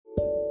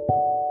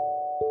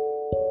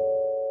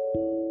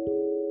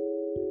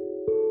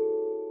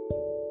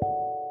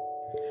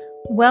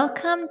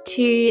Welcome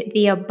to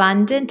the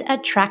Abundant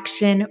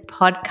Attraction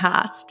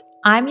podcast.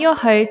 I'm your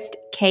host,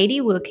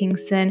 Katie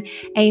Wilkinson,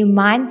 a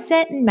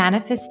mindset and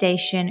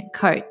manifestation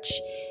coach.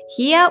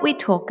 Here we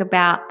talk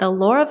about the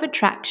law of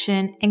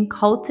attraction and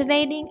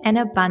cultivating an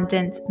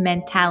abundance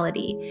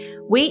mentality.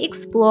 We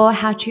explore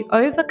how to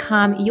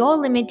overcome your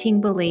limiting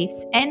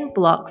beliefs and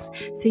blocks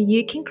so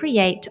you can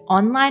create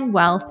online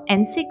wealth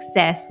and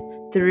success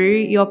through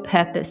your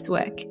purpose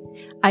work.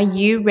 Are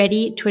you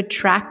ready to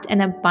attract an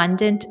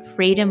abundant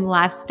freedom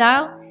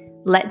lifestyle?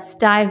 Let's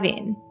dive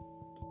in.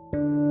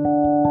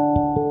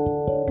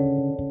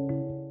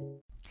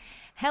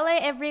 Hello,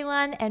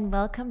 everyone, and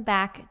welcome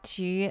back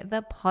to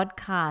the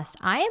podcast.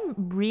 I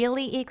am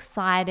really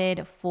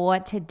excited for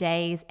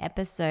today's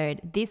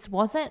episode. This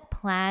wasn't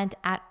planned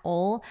at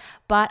all,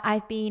 but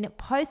I've been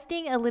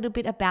posting a little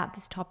bit about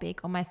this topic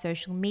on my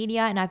social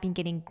media and I've been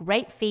getting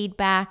great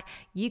feedback.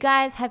 You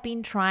guys have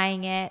been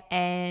trying it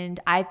and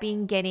I've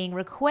been getting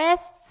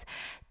requests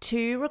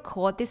to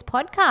record this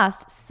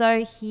podcast.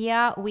 So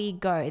here we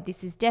go.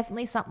 This is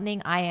definitely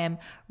something I am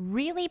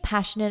really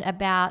passionate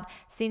about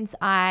since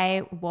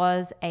I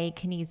was a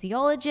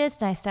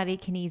kinesiologist. I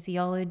studied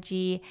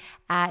kinesiology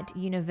at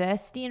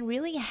university and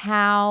really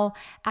how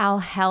our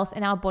health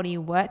and our body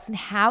works and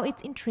how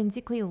it's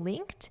intrinsically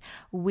linked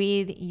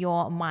with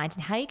your mind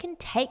and how you can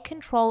take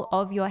control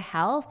of your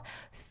health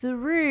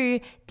through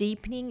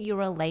deepening your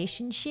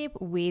relationship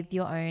with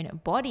your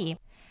own body.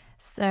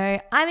 So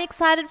I'm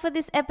excited for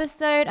this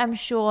episode. I'm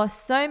sure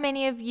so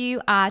many of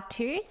you are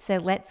too. So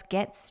let's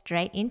get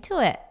straight into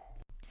it.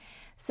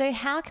 So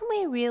how can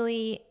we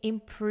really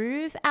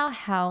improve our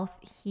health,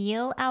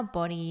 heal our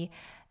body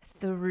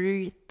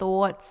through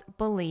thoughts,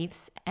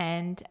 beliefs,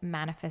 and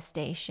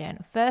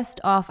manifestation?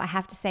 First off, I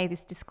have to say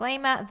this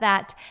disclaimer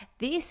that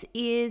this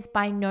is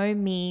by no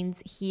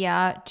means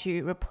here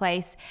to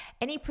replace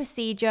any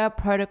procedure,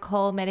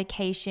 protocol,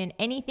 medication,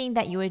 anything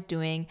that you are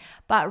doing,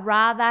 but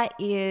rather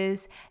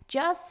is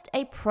just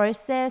a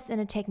process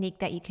and a technique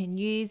that you can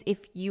use if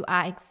you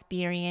are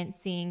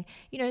experiencing,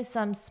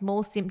 some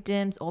small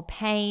symptoms or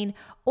pain,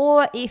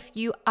 or if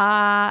you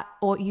are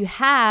or you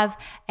have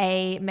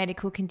a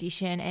medical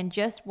condition and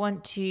just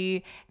want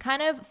to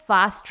kind of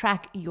fast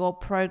track your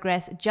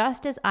progress,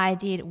 just as I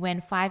did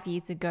when 5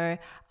 years ago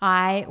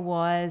I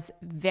was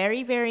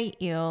very, very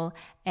ill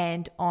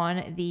and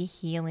on the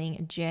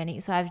healing journey.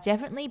 So I've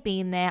definitely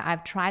been there.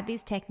 I've tried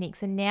these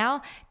techniques and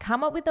now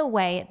come up with a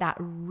way that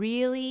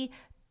really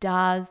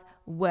does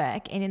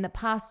work. And in the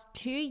past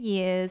 2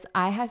 years,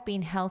 I have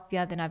been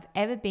healthier than I've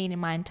ever been in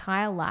my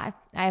entire life.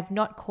 I have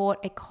not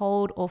caught a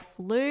cold or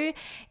flu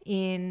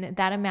in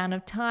that amount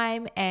of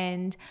time,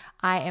 and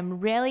I am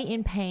rarely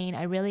in pain.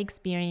 I rarely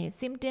experience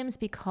symptoms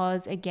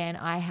because, again,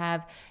 I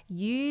have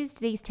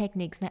used these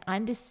techniques and I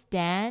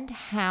understand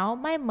how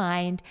my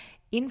mind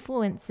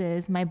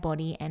influences my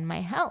body and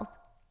my health.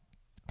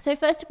 So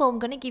first of all, I'm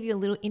going to give you a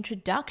little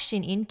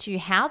introduction into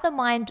how the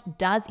mind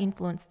does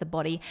influence the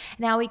body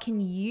and how we can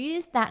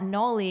use that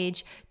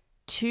knowledge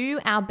to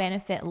our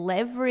benefit,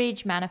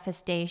 leverage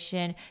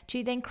manifestation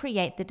to then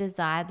create the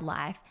desired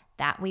life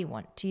that we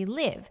want to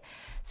live.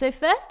 So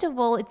first of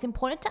all, it's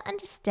important to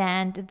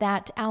understand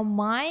that our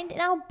mind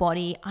and our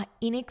body are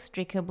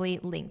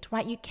inextricably linked,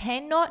 right? You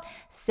cannot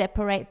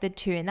separate the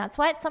two. And that's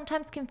why it's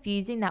sometimes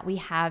confusing that we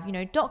have,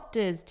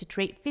 doctors to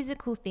treat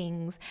physical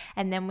things,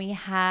 and then we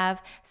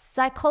have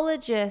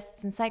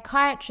psychologists and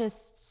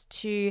psychiatrists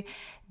to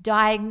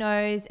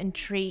diagnose and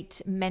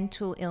treat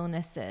mental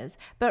illnesses.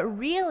 But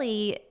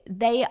really,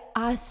 they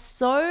are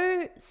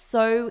so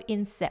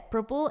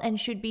inseparable and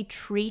should be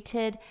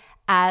treated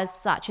as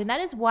such. And that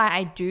is why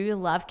I do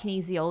love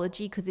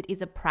kinesiology, because it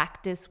is a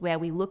practice where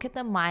we look at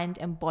the mind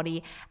and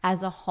body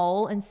as a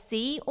whole and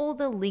see all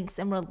the links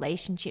and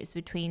relationships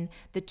between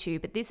the two.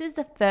 But this is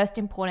the first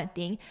important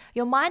thing.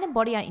 Your mind and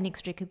body are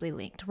inextricably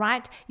linked,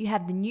 right? You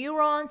have the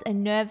neurons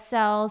and nerve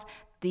cells,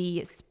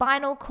 the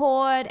spinal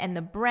cord and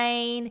the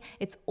brain.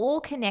 It's all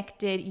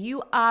connected.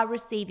 You are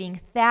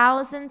receiving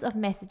thousands of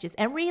messages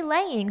and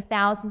relaying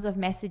thousands of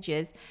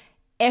messages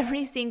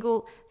every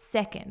single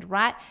second,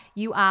 right?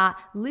 You are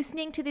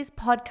listening to this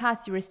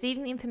podcast, you're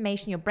receiving the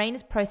information, your brain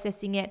is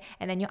processing it,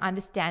 and then you're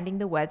understanding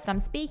the words that I'm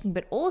speaking.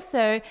 But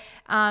also,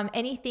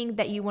 anything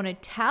that you want to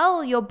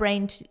tell your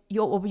brain,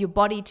 your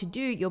body to do,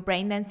 your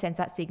brain then sends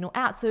that signal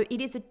out. So it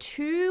is a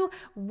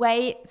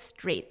two-way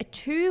street, a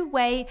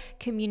two-way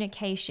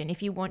communication.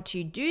 If you want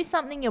to do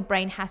something, your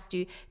brain has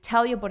to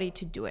tell your body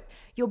to do it.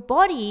 Your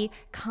body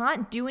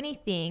can't do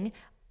anything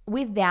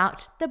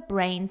without the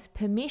brain's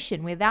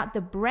permission, without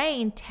the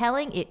brain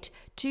telling it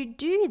to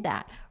do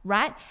that,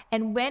 right?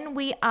 And when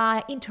we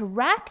are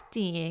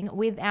interacting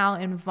with our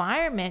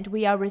environment,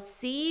 we are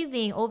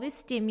receiving all this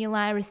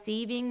stimuli,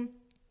 receiving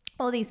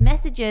all these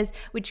messages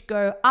which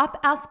go up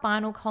our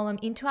spinal column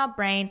into our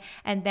brain,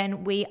 and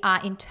then we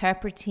are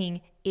interpreting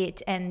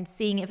it and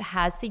seeing if it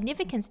has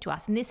significance to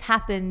us. And this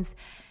happens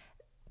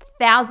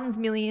thousands,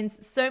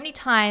 millions, so many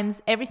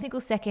times, every single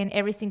second,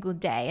 every single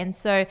day. And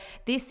so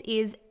this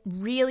is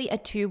really a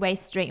two-way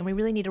street, and we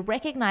really need to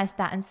recognize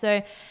that. And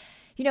so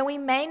We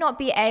may not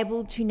be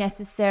able to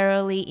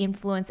necessarily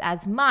influence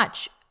as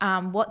much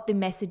what the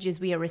messages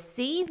we are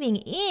receiving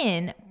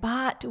in,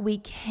 but we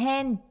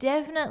can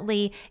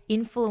definitely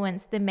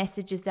influence the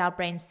messages our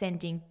brain's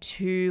sending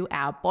to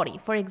our body.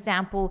 For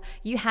example,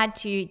 you had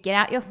to get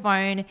out your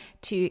phone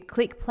to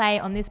click play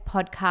on this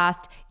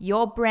podcast.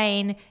 Your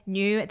brain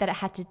knew that it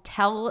had to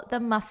tell the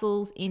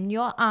muscles in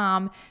your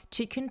arm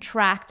to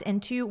contract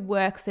and to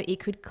work so it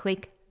could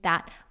click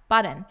that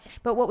button.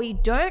 But what we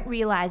don't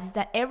realize is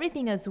that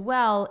everything as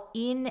well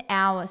in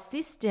our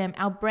system,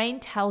 our brain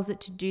tells it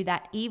to do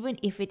that even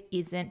if it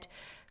isn't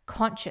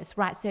conscious,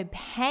 right? So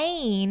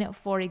pain,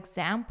 for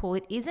example,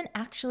 it isn't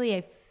actually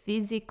a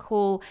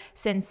physical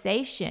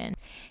sensation.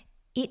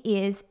 It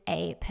is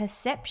a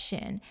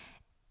perception.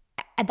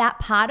 That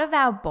part of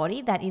our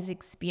body that is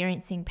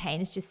experiencing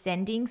pain is just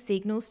sending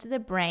signals to the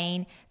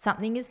brain.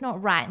 Something is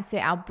not right. And so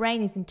our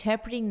brain is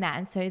interpreting that.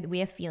 And so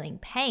we are feeling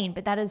pain.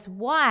 But that is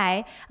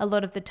why a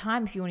lot of the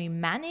time, if you want to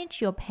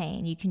manage your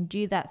pain, you can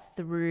do that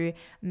through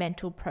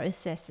mental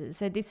processes.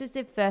 So this is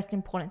the first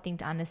important thing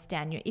to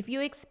understand. If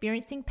you're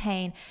experiencing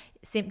pain,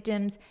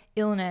 symptoms,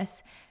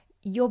 illness,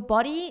 your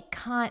body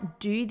can't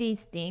do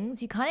these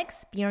things. You can't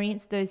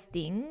experience those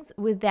things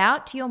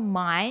without your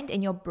mind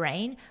and your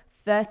brain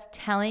first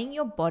telling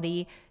your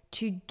body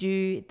to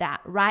do that,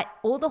 right?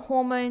 All the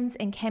hormones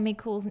and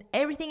chemicals and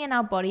everything in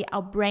our body,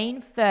 our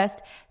brain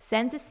first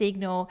sends a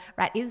signal,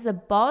 right? It is the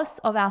boss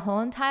of our whole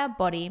entire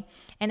body,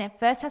 and it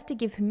first has to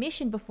give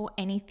permission before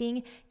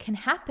anything can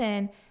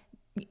happen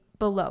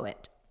below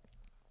it.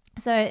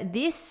 So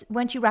this,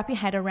 once you wrap your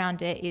head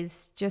around it,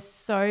 is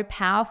just so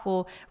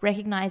powerful,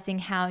 recognizing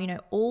how,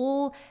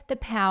 all the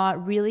power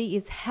really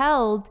is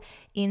held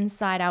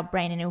inside our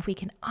brain. And if we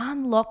can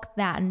unlock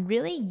that and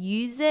really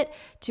use it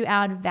to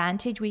our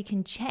advantage, we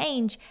can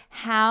change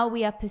how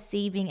we are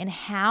perceiving and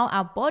how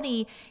our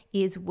body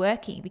is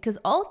working. Because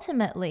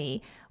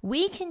ultimately,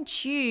 we can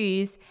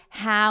choose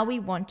how we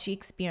want to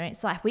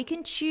experience life. We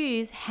can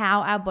choose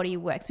how our body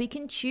works. We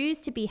can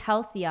choose to be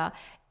healthier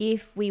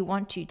if we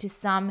want to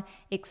some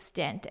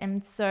extent.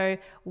 And so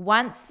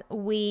once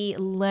we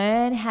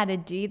learn how to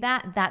do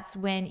that, that's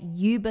when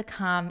you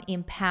become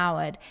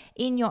empowered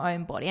in your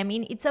own body. I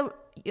mean, it's a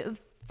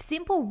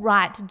simple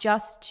right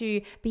just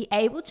to be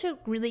able to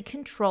really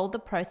control the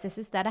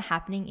processes that are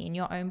happening in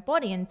your own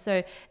body. And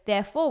so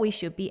therefore, we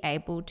should be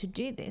able to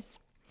do this.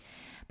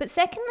 But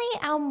secondly,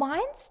 our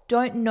minds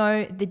don't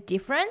know the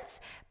difference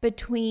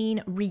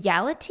between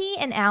reality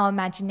and our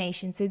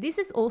imagination. So this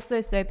is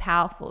also so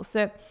powerful.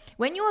 So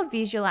when you're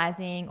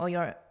visualizing or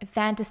you're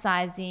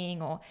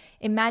fantasizing or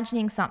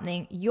imagining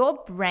something,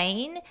 your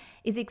brain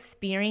is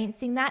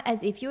experiencing that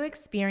as if you're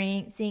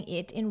experiencing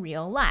it in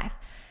real life.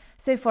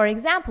 So for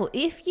example,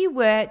 if you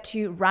were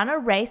to run a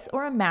race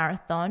or a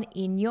marathon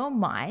in your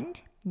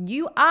mind,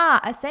 you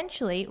are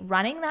essentially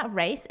running that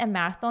race and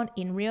marathon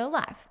in real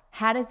life.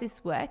 How does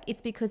this work?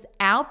 It's because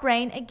our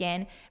brain,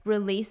 again,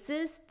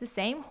 releases the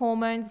same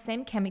hormones, the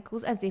same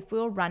chemicals as if we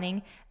were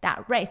running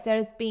that race.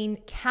 There's been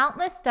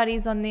countless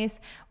studies on this.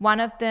 One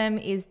of them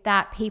is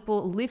that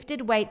people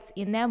lifted weights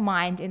in their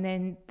mind and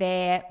then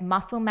their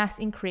muscle mass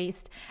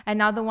increased.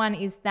 Another one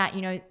is that,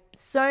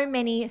 so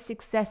many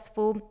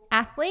successful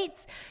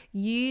athletes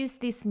use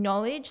this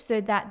knowledge so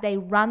that they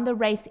run the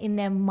race in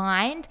their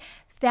mind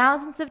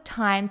thousands of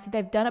times. So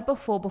they've done it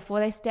before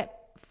they step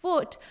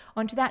foot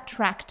onto that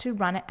track to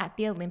run it at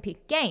the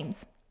Olympic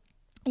Games.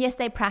 Yes,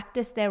 they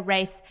practice their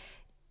race,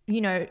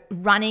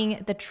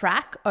 running the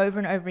track over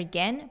and over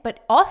again,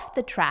 but off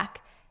the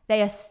track,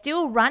 they are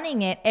still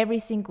running it every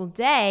single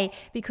day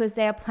because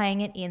they are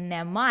playing it in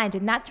their mind.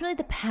 And that's really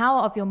the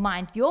power of your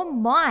mind. Your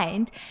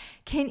mind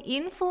can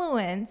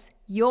influence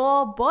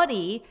your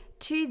body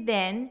to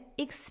then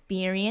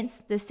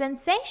experience the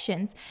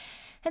sensations.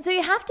 And so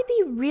you have to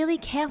be really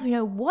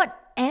careful, what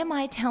am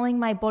I telling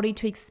my body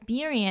to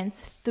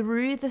experience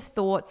through the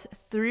thoughts,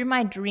 through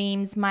my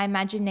dreams, my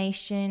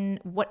imagination,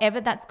 whatever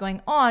that's going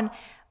on?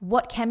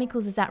 What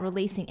chemicals is that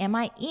releasing? Am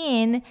I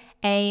in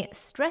a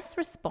stress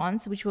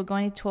response, which we're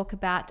going to talk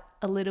about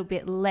a little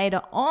bit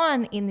later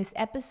on in this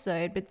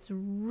episode, but it's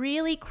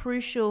really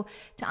crucial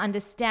to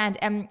understand.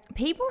 And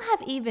people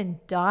have even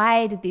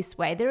died this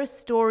way. There are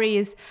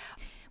stories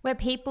where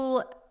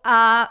people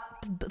are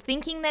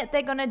thinking that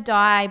they're going to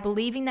die,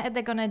 believing that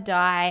they're going to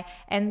die,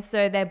 and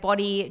so their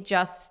body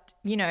just,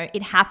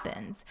 it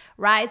happens,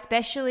 right?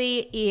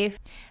 Especially if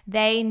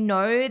they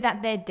know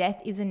that their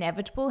death is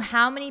inevitable.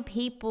 How many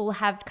people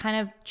have kind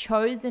of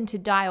chosen to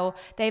die, or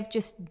they've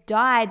just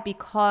died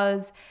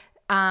because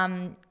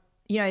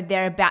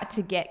they're about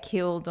to get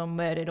killed or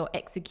murdered or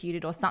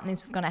executed, or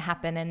something's just going to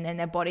happen, and then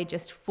their body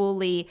just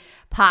fully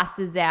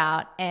passes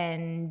out,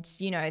 and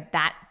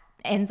that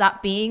ends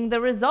up being the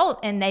result.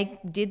 And they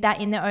did that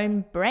in their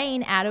own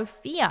brain out of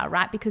fear,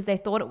 right? Because they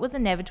thought it was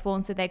inevitable,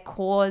 and so they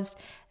caused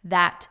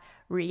that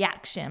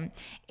reaction.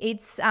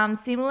 It's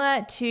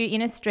similar to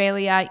in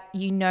Australia,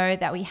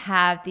 that we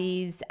have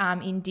these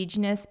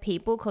Indigenous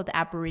people called the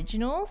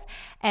Aboriginals,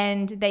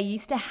 and they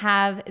used to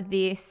have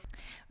this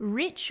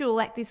ritual,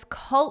 like this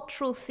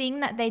cultural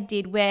thing that they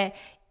did where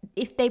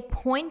if they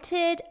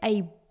pointed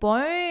a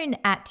bone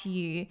at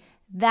you,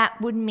 that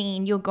would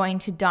mean you're going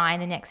to die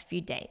in the next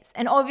few days.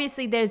 And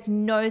obviously there's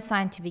no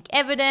scientific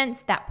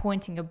evidence that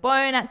pointing a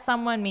bone at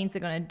someone means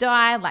they're going to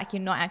die. Like,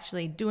 you're not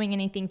actually doing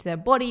anything to their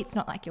body. It's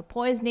not like you're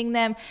poisoning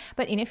them.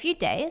 But in a few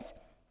days,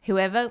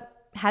 whoever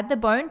had the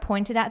bone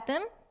pointed at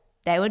them,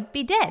 they would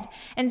be dead.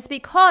 And it's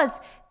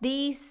because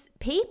these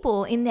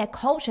people in their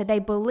culture, they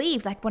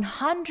believed, like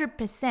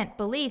 100%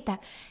 believed,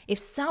 that if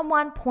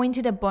someone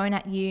pointed a bone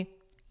at you,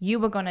 you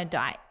were going to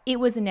die. It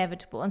was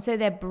inevitable. And so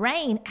their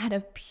brain, out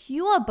of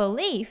pure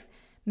belief,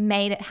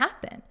 made it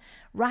happen,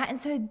 right?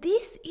 And so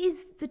this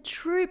is the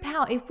true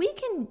power. If we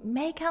can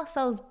make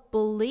ourselves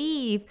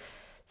believe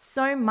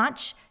so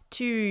much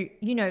to,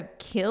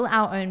 kill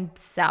our own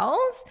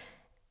selves,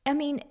 I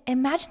mean,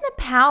 imagine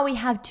the power we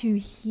have to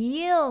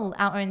heal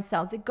our own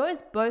selves. It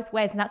goes both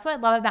ways. And that's what I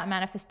love about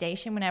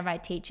manifestation whenever I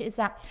teach it, is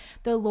that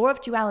the law of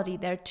duality,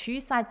 there are two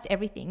sides to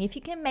everything. If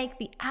you can make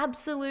the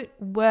absolute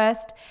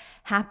worst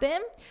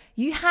happen,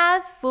 you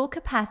have full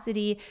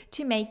capacity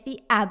to make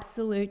the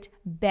absolute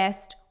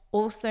best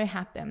also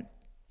happen.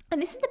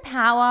 And this is the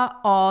power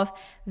of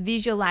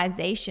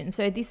visualization.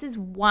 So this is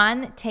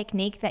one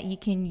technique that you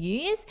can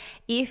use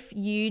if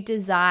you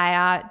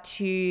desire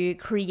to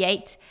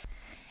create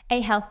a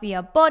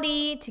healthier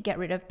body, to get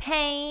rid of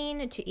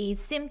pain, to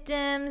ease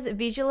symptoms.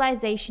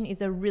 Visualization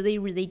is a really,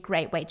 really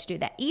great way to do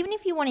that. Even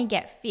if you want to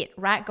get fit,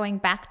 right? Going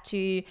back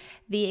to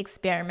the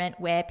experiment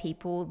where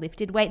people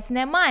lifted weights in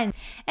their mind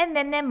and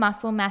then their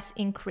muscle mass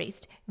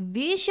increased.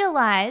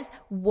 Visualize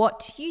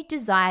what you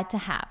desire to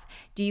have.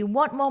 Do you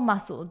want more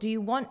muscle? Do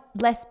you want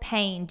less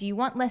pain? Do you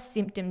want less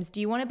symptoms? Do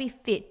you want to be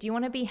fit? Do you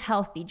want to be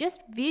healthy?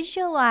 Just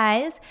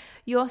visualize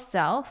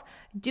yourself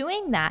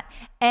doing that.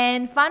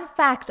 And fun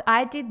fact,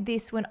 I did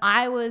this when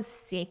I was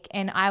sick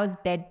and I was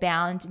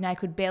bedbound and I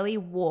could barely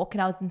walk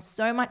and I was in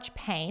so much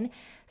pain.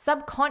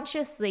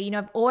 Subconsciously,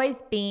 I've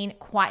always been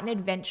quite an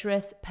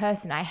adventurous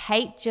person. I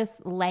hate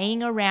just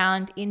laying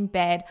around in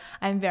bed.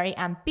 I'm very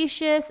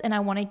ambitious and I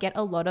want to get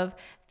a lot of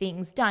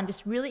things done,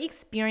 just really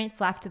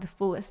experience life to the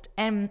fullest.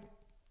 And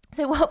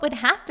so what would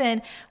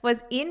happen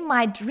was, in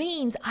my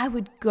dreams, I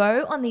would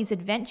go on these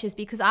adventures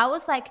because I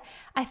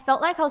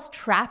felt like I was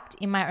trapped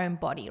in my own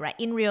body, right?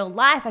 In real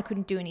life, I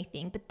couldn't do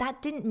anything, but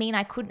that didn't mean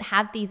I couldn't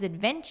have these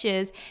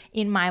adventures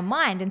in my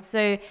mind. And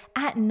so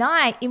at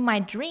night in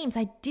my dreams,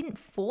 I didn't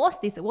force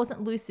this. It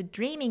wasn't lucid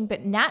dreaming,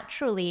 but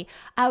naturally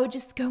I would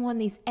just go on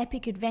these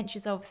epic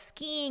adventures of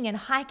skiing and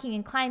hiking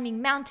and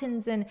climbing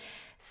mountains and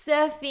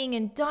surfing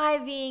and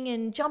diving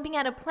and jumping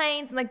out of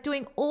planes and like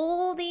doing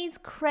all these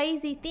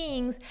crazy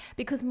things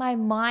because my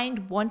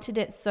mind wanted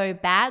it so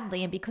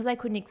badly. And because I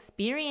couldn't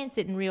experience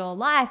it in real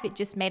life, it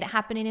just made it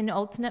happen in an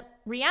alternate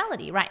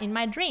reality, right? In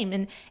my dream.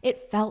 And it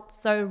felt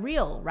so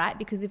real, right?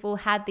 Because we've all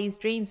had these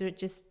dreams where it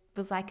just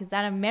was like, is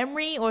that a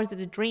memory or is it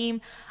a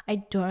dream?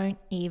 I don't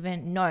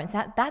even know.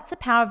 So that's the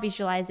power of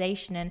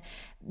visualization. And,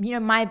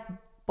 my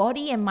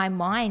body and my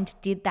mind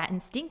did that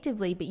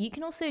instinctively, but you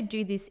can also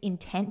do this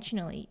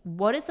intentionally.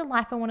 What is the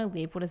life I want to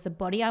live? What is the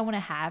body I want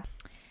to have?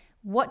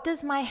 What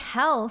does my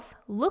health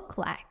look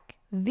like?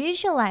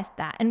 Visualize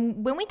that.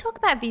 And when we talk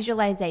about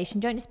visualization,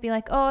 don't just be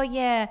like, oh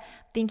yeah,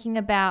 thinking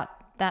about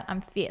that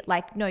I'm fit.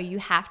 Like, no, you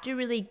have to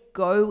really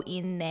go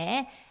in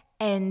there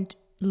and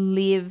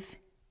live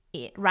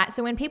it, right?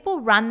 So when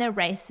people run their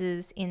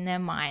races in their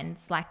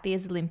minds, like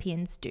these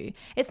Olympians do,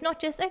 it's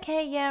not just,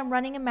 okay, yeah, I'm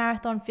running a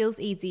marathon, feels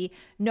easy.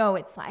 No,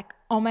 it's like,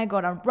 oh my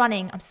God, I'm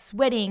running, I'm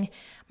sweating,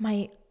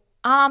 my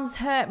arms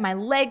hurt, my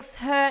legs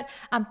hurt,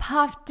 I'm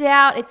puffed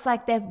out. It's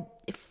like their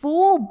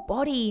full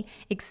body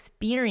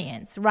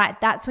experience, right?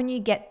 That's when you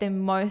get the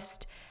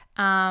most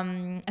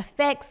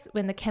effects,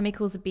 when the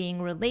chemicals are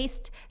being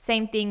released.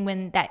 Same thing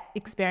when that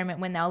experiment,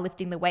 when they were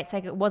lifting the weights,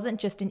 like it wasn't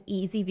just an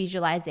easy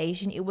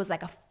visualization, it was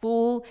like a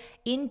full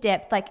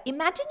in-depth, like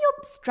imagine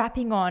you're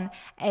strapping on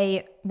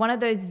one of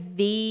those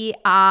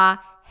VR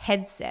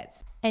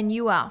headsets and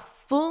you are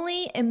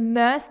fully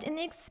immersed in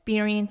the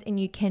experience and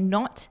you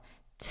cannot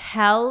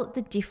tell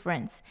the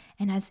difference,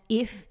 and as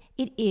if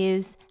it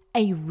is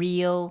a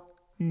real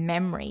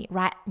memory,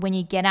 right? When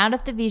you get out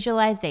of the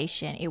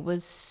visualization, it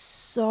was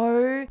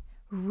so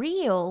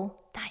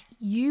real that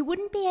you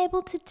wouldn't be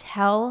able to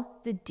tell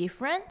the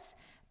difference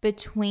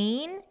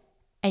between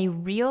a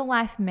real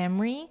life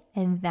memory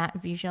and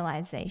that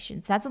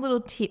visualization. So that's a little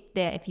tip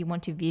there if you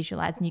want to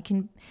visualize. And you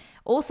can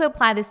also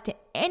apply this to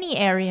any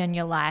area in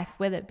your life,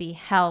 whether it be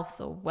health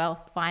or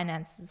wealth,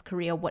 finances,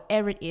 career,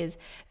 whatever it is.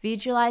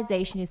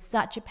 Visualization is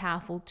such a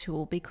powerful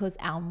tool because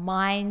our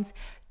minds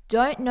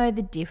don't know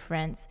the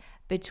difference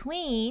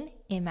between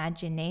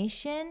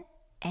imagination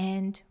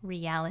and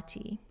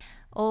reality.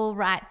 All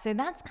right, so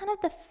that's kind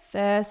of the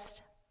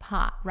first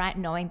part, right?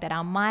 Knowing that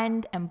our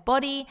mind and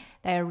body,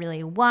 they are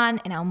really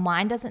one, and our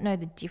mind doesn't know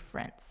the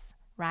difference,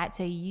 right?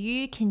 So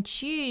you can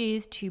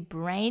choose to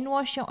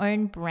brainwash your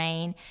own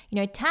brain,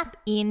 tap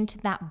into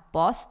that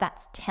boss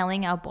that's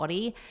telling our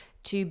body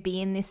to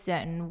be in this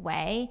certain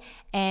way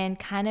and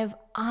kind of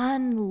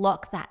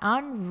unlock that,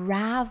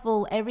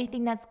 unravel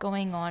everything that's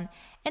going on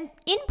and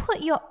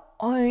input your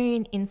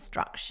own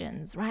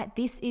instructions, right?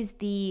 This is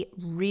the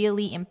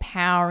really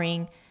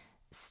empowering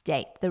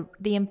state,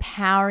 the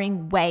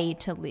empowering way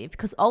to live,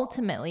 because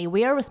ultimately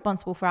we are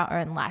responsible for our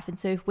own life. And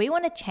so if we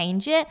want to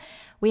change it,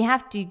 we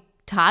have to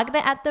target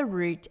it at the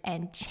root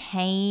and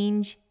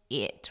change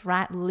it,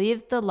 right?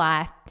 Live the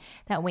life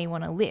that we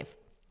want to live.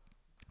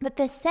 But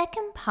the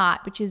second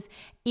part, which is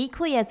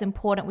equally as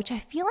important, which I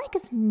feel like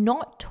is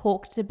not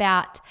talked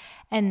about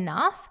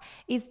enough,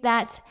 is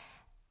that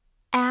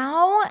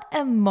our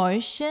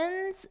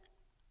emotions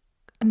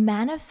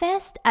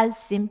manifest as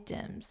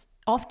symptoms.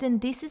 Often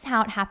this is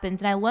how it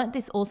happens. And I learned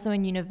this also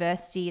in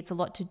university. It's a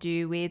lot to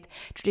do with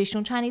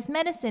traditional Chinese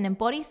medicine and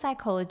body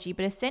psychology.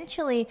 But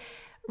essentially,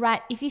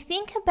 right, if you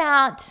think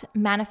about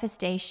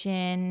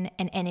manifestation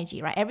and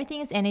energy, right, everything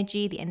is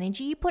energy. The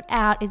energy you put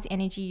out is the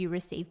energy you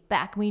receive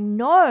back. We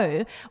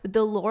know with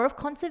the law of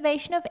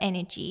conservation of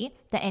energy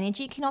that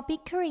energy cannot be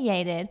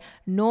created,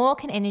 nor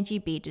can energy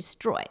be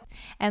destroyed.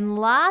 And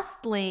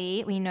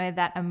lastly, we know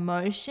that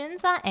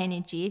emotions are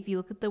energy. If you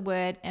look at the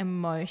word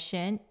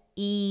emotion,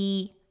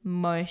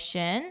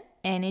 emotion,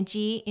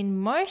 energy in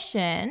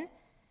motion,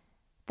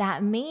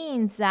 that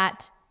means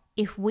that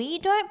if we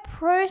don't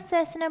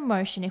process an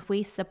emotion, if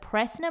we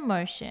suppress an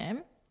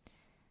emotion,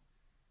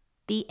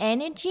 the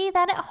energy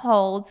that it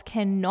holds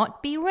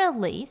cannot be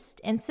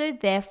released, and so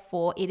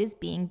therefore it is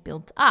being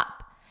built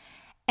up.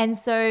 And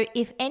so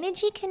if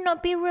energy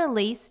cannot be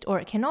released or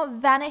it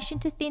cannot vanish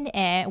into thin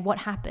air, what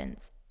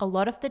happens? A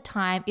lot of the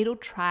time, it'll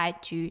try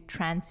to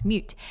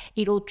transmute.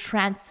 It'll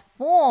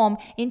transform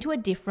into a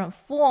different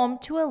form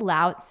to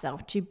allow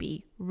itself to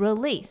be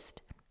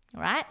released,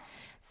 all right?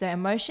 So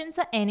emotions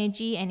are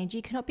energy. Energy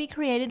cannot be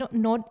created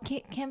nor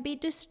can be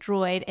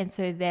destroyed. And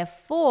so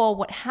therefore,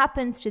 what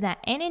happens to that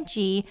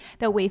energy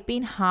that we've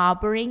been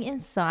harboring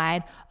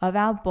inside of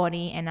our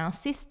body and our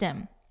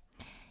system?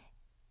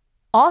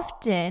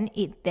 Often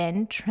it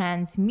then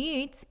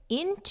transmutes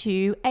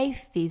into a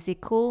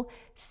physical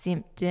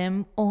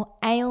symptom or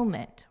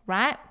ailment,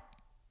 right?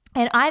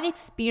 And I've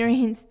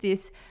experienced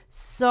this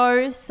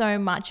so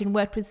much and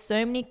worked with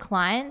so many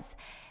clients.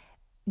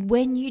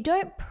 When you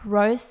don't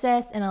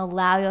process and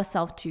allow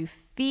yourself to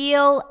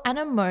feel an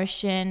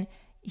emotion,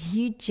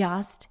 you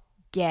just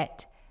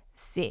get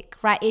sick,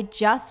 right? It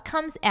just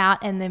comes out,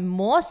 and the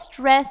more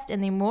stressed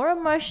and the more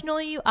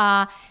emotional you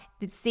are,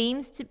 it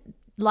seems to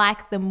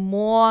like the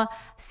more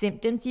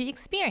symptoms you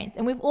experience.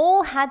 And we've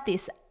all had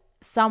this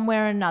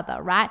somewhere or another,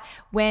 right?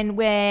 When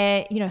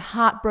we're,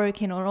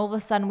 heartbroken, or all of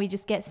a sudden we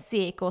just get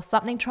sick, or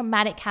something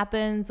traumatic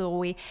happens, or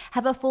we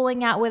have a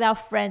falling out with our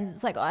friends.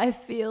 It's like, I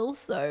feel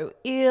so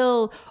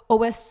ill, or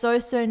we're so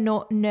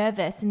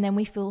nervous, and then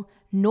we feel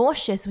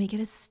nauseous and we get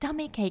a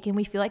stomach ache and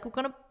we feel like we're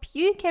going to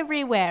puke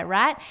everywhere,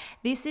 right?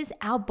 This is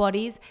our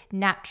body's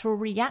natural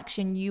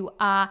reaction. You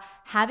are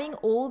having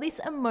all this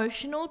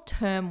emotional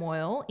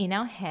turmoil in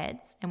our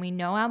heads, and we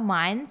know our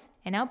minds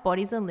and our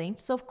bodies are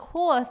linked. So of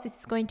course, this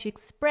is going to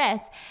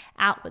express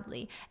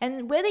outwardly.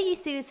 And whether you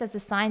see this as a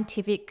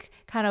scientific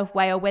kind of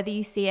way, or whether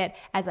you see it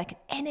as like an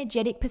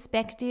energetic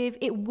perspective,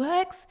 it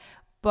works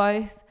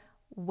both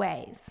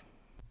ways.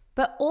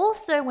 But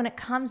also when it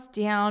comes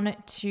down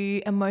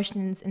to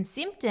emotions and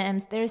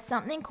symptoms, there is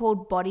something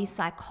called body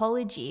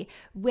psychology,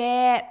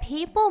 where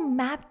people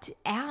mapped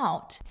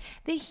out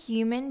the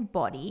human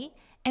body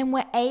and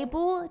were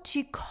able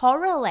to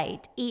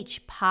correlate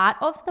each part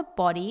of the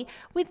body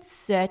with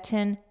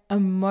certain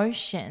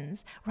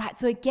emotions, right?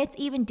 So it gets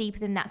even deeper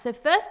than that. So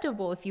first of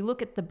all, if you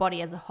look at the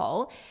body as a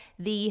whole,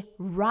 the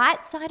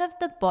right side of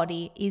the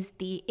body is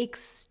the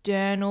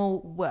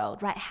external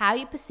world, right? How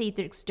you perceive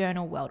the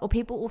external world, or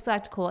people also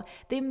like to call it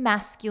the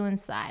masculine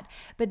side.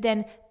 But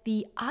then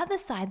the other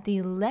side,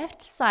 the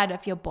left side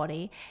of your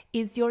body,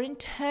 is your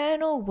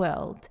internal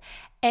world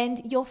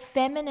and your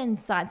feminine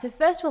side. So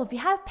first of all, if you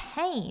have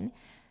pain,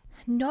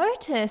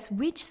 notice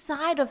which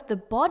side of the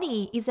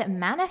body is it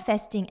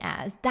manifesting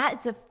as.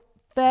 That's a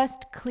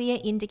first clear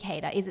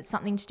indicator. Is it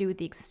something to do with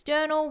the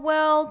external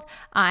world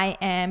I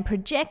am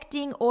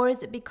projecting, or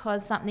is it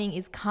because something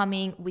is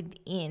coming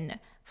within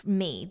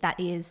me that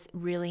is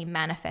really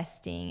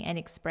manifesting and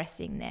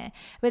expressing there?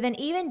 But then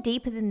even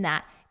deeper than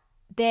that,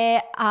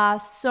 there are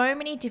so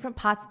many different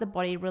parts of the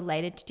body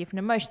related to different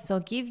emotions. So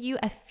I'll give you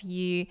a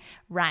few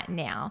right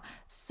now.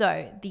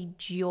 So the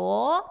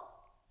jaw,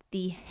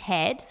 the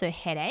head, so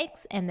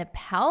headaches, and the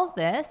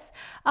pelvis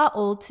are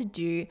all to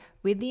do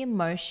with the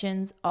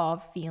emotions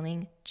of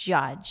feeling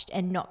judged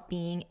and not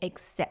being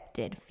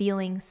accepted,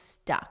 feeling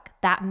stuck.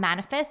 That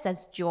manifests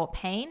as jaw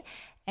pain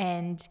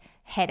and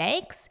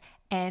headaches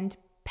and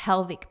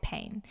pelvic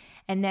pain.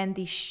 And then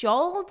the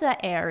shoulder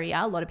area,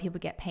 a lot of people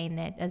get pain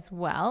there as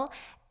well,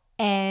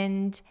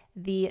 and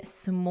the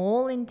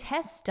small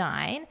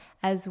intestine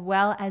as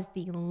well as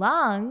the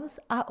lungs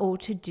are all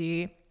to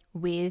do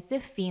with the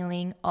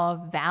feeling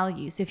of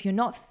value. So if you're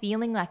not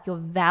feeling like you're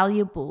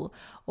valuable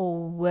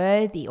or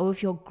worthy, or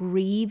if you're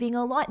grieving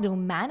a lot, it'll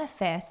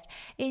manifest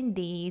in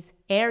these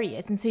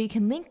areas. And so you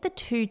can link the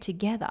two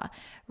together,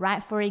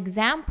 right? For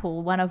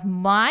example, one of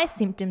my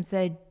symptoms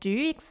that I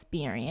do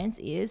experience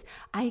is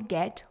I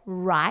get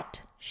right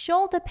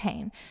shoulder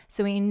pain.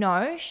 So we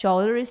know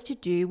shoulder is to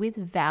do with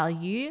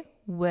value,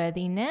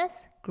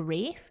 worthiness,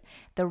 grief.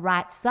 The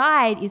right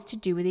side is to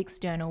do with the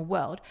external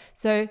world.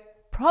 So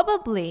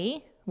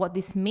probably what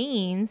this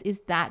means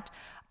is that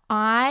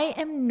I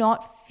am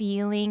not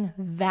feeling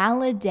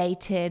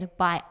validated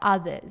by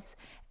others.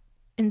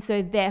 And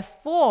so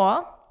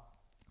therefore,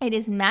 it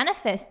is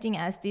manifesting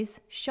as this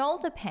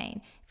shoulder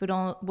pain. If it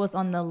was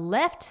on the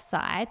left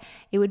side,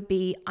 it would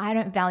be, I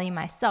don't value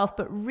myself.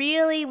 But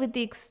really with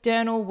the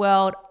external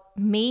world,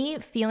 me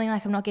feeling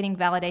like I'm not getting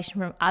validation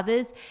from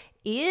others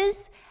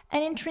is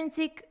an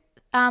intrinsic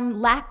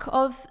lack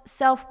of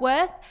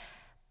self-worth.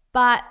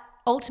 But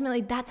ultimately,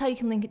 that's how you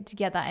can link it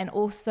together. And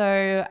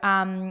also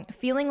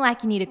feeling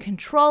like you need to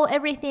control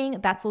everything,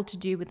 that's all to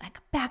do with like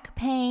back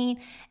pain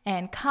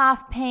and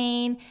calf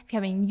pain. If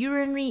you're having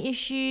urinary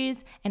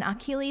issues and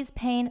Achilles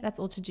pain, that's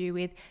all to do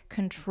with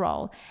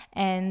control.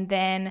 And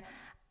then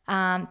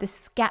the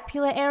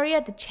scapular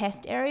area, the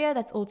chest area,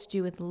 that's all to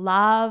do with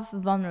love,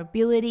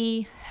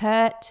 vulnerability,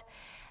 hurt.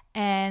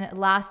 And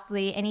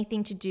lastly,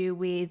 anything to do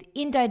with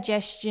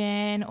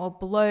indigestion or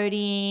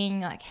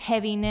bloating, like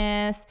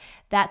heaviness,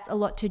 that's a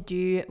lot to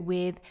do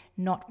with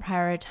not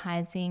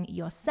prioritizing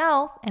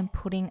yourself and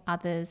putting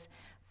others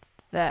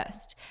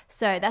first.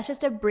 So that's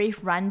just a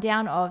brief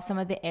rundown of some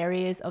of the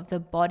areas of the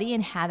body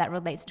and how that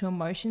relates to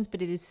emotions,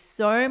 but it is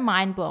so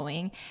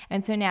mind-blowing.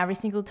 And so now every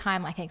single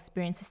time like I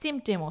experience a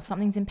symptom or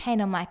something's in pain,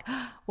 I'm like,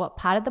 oh, what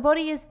part of the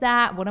body is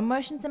that? What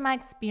emotions am I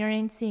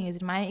experiencing? Is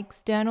it my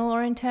external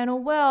or internal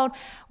world?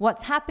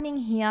 What's happening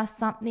here?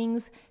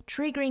 Something's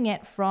triggering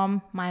it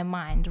from my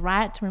mind,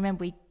 right?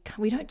 Remember,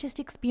 we don't just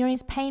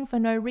experience pain for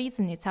no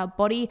reason. It's our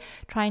body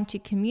trying to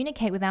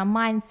communicate with our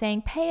mind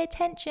saying, pay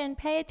attention,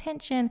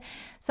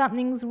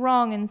 something's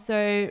wrong. And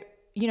so,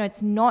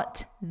 it's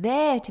not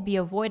there to be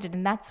avoided.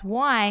 And that's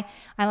why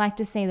I like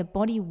to say the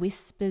body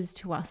whispers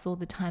to us all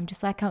the time,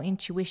 just like our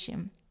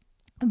intuition.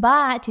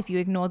 But if you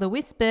ignore the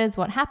whispers,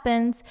 what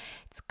happens?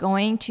 It's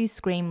going to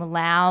scream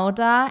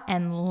louder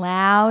and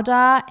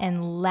louder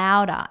and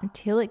louder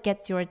until it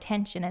gets your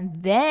attention.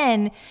 And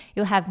then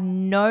you'll have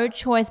no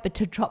choice but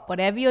to drop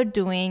whatever you're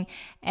doing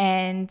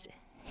and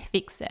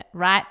fix it,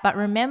 right? But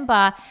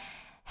remember,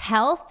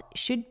 health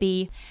should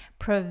be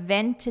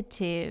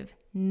preventative,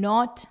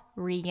 not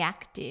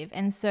reactive.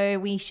 And so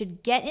we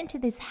should get into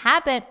this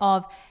habit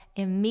of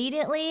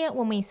immediately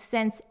when we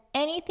sense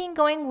anything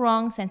going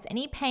wrong, sense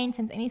any pain,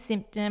 sense any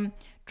symptom,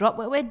 drop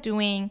what we're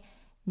doing,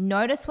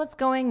 notice what's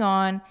going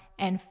on,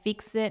 and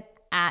fix it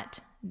at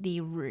the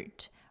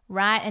root,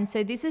 right? And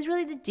so this is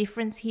really the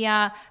difference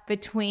here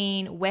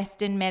between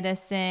Western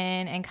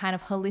medicine and kind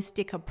of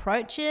holistic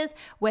approaches.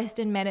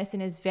 Western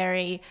medicine is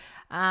very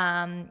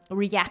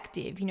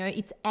reactive,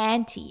 it's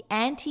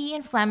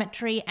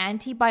anti-inflammatory,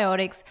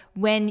 antibiotics.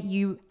 When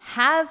you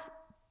have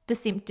the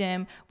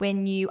symptom,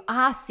 when you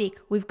are sick,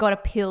 we've got a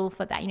pill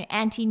for that,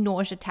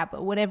 anti-nausea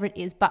tablet, whatever it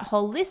is. But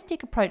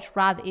holistic approach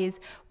rather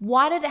is,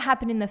 why did it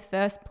happen in the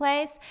first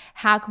place?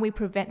 How can we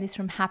prevent this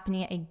from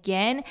happening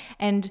again?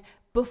 And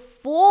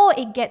before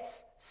it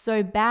gets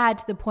so bad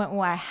to the point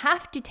where I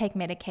have to take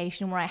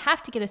medication, where I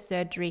have to get a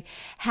surgery,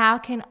 how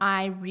can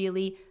I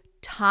really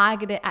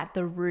target it at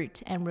the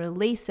root and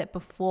release it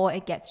before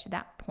it gets to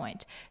that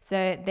point?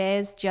 So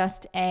there's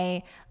just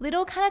a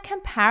little kind of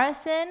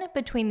comparison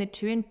between the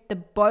two, and the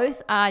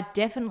both are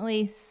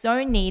definitely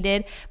so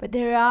needed, but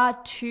there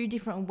are two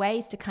different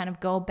ways to kind of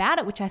go about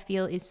it, which I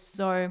feel is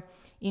so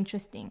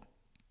interesting.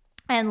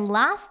 And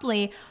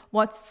lastly,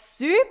 what's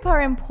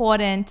super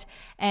important,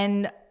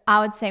 and I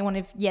would say one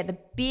of the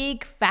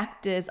big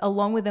factors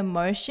along with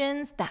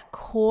emotions that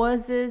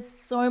causes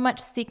so much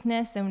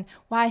sickness and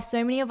why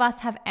so many of us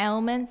have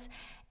ailments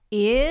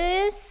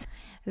is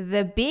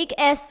the big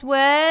S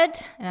word,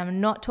 and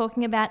I'm not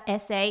talking about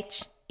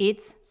SH,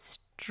 it's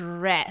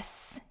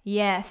stress.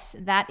 Yes,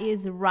 that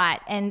is right.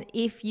 And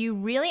if you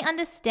really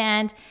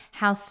understand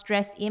how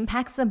stress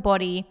impacts the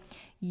body,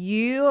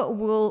 you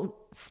will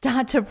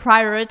start to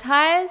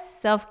prioritize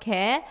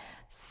self-care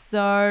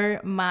so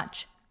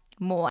much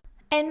more.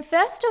 And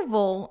first of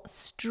all,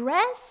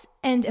 stress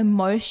and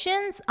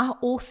emotions are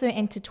also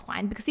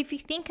intertwined, because if you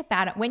think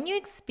about it, when you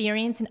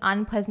experience an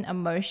unpleasant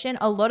emotion,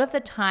 a lot of the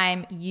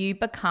time you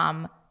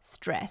become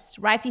stressed,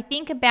 right? If you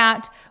think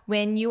about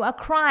when you are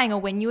crying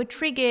or when you are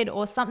triggered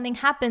or something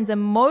happens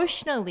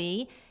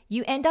emotionally,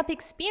 you end up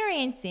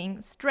experiencing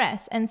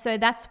stress. And so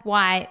that's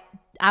why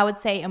I would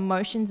say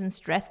emotions and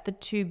stress, the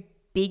two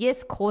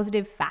biggest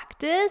causative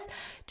factors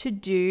to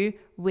do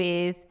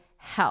with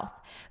health.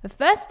 But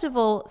first of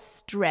all,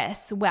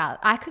 stress. Well,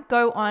 I could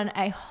go on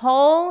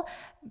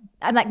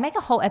make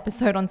a whole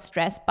episode on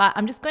stress, but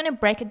I'm just going to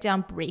break it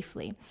down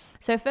briefly.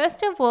 So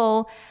first of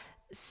all,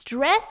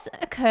 stress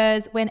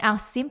occurs when our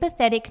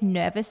sympathetic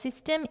nervous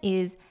system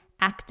is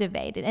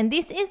activated. And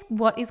this is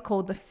what is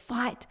called the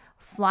fight,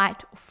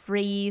 flight,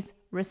 freeze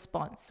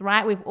response,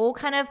 right? We've all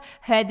kind of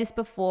heard this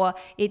before.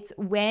 It's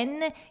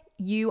when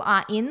you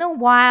are in the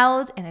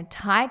wild and a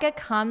tiger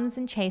comes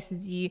and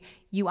chases you,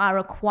 you are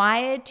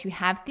required to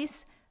have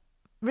this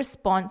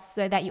response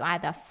so that you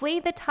either flee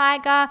the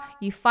tiger,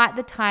 you fight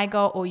the tiger,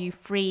 or you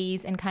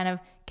freeze and kind of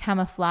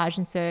camouflage,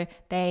 and so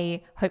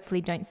they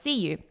hopefully don't see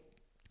you.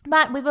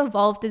 But we've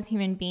evolved as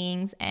human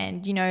beings,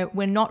 and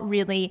we're not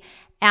really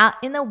out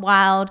in the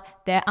wild.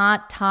 There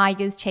aren't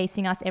tigers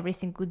chasing us every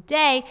single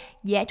day,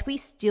 yet we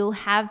still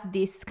have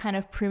this kind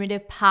of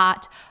primitive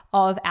part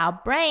of our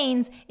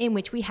brains in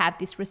which we have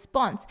this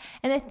response.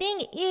 And the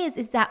thing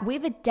is that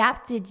we've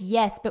adapted,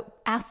 yes, but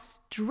our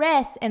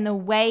stress and the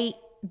way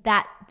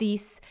that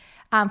this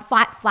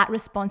fight-flight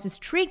response is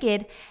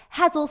triggered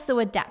has also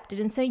adapted.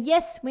 And so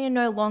yes, we are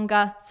no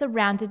longer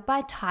surrounded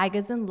by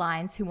tigers and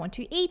lions who want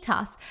to eat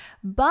us,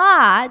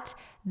 but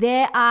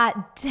there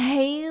are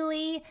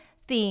daily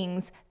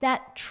things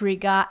that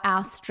trigger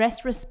our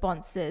stress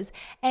responses.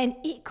 And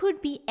it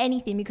could be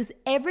anything, because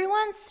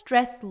everyone's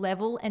stress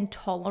level and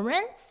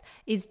tolerance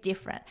is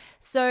different.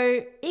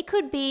 So it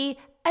could be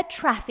a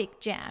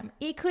traffic jam.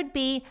 It could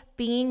be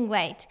being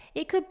late.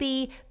 It could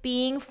be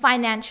being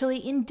financially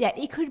in debt.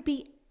 It could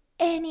be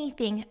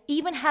anything,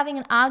 even having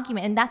an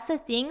argument. And that's the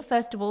thing,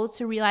 first of all,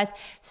 to realize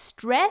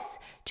stress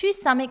to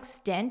some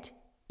extent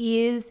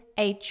is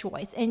a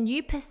choice, and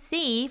you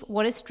perceive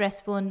what is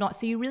stressful and not.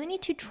 So you really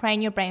need to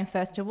train your brain,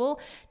 first of all,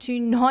 to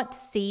not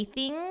see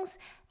things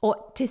or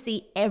to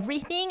see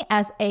everything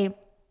as a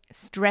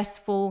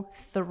stressful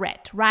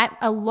threat, right?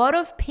 A lot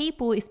of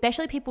people,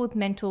 especially people with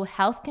mental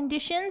health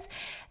conditions,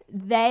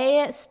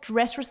 their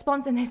stress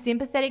response and their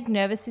sympathetic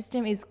nervous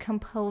system is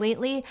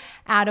completely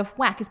out of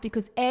whack. It's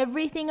because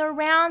everything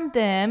around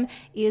them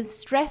is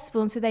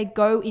stressful, and so they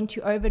go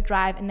into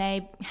overdrive and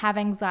they have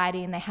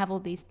anxiety and they have all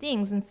these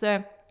things. And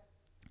so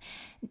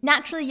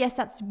naturally, yes,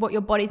 that's what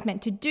your body's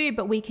meant to do,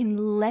 but we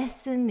can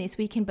lessen this.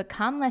 We can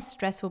become less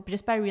stressful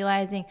just by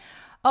realizing,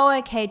 oh,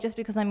 okay, just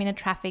because I'm in a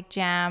traffic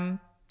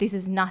jam, this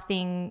is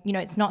nothing,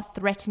 it's not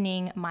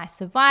threatening my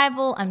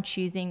survival. I'm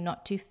choosing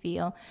not to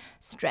feel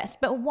stressed.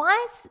 But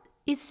why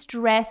is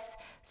stress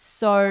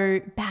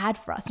so bad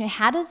for us?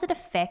 How does it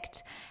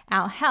affect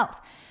our health?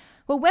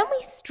 Well, when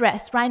we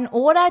stress, right, in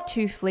order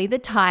to flee the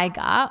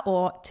tiger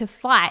or to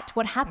fight,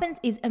 what happens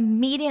is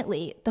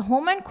immediately the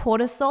hormone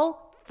cortisol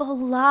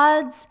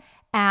floods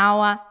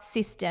our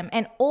system,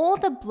 and all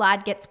the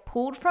blood gets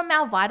pulled from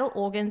our vital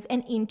organs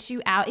and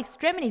into our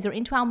extremities or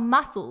into our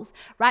muscles,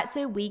 right?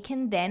 So we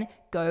can then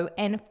go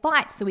and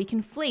fight, so we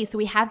can flee. So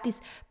we have this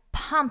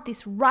pump,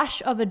 this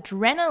rush of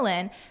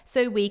adrenaline,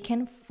 so we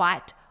can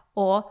fight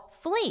or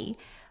flee.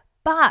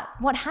 But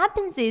what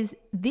happens is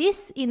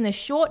this in the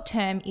short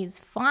term is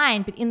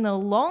fine, but in the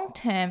long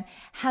term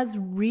has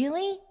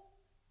really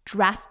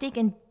drastic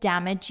and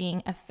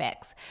damaging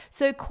effects.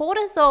 So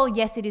cortisol,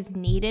 yes, it is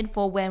needed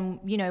for when,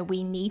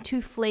 we need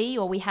to flee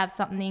or we have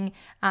something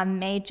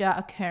major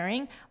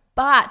occurring,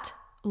 but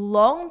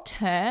long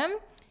term,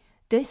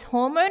 this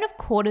hormone of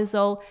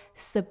cortisol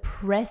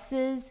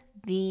suppresses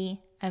the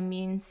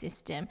immune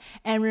system.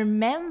 And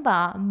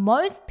remember,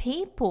 most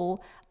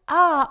people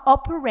are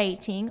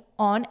operating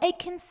on a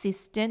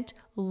consistent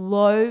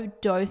low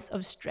dose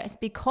of stress,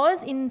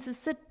 because in the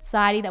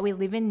society that we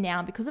live in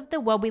now, because of the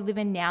world we live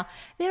in now,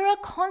 there are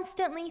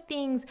constantly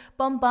things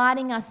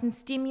bombarding us and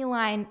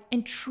stimuli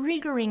and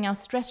triggering our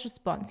stress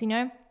response,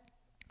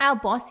 Our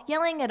boss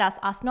yelling at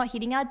us not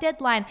hitting our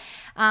deadline,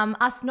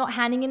 us not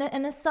handing in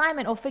an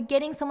assignment or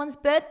forgetting someone's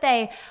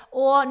birthday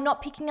or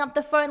not picking up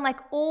the phone, like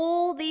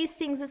all these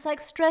things. It's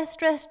like stress.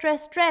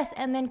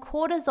 And then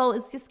cortisol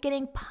is just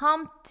getting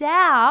pumped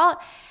out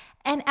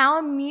and our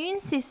immune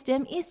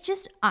system is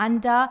just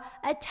under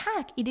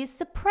attack. It is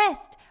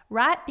suppressed,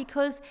 right?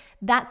 Because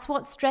that's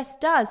what stress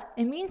does.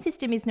 Immune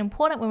system isn't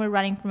important when we're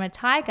running from a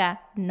tiger.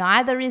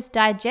 Neither is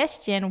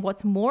digestion.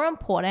 What's more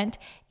important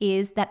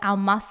is that our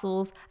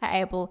muscles are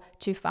able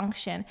to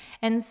function.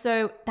 And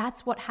so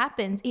that's what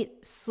happens.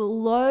 It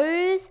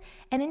slows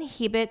and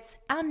inhibits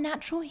our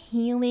natural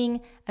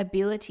healing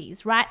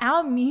abilities, right?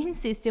 Our immune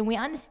system, we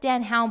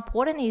understand how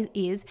important it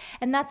is.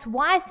 And that's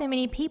why so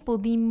many people,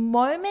 the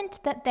moment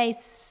that they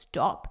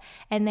stop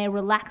and they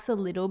relax a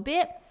little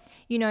bit,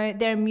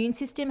 their immune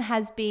system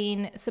has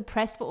been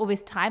suppressed for all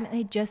this time and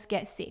they just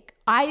get sick.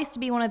 I used to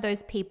be one of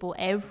those people.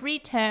 Every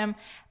term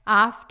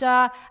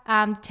after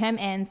the term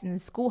ends and the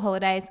school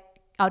holidays,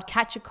 I would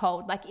catch a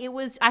cold.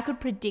 I could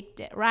predict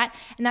it, right?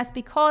 And that's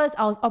because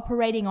I was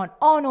operating on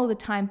all the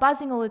time,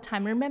 buzzing all the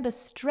time. Remember,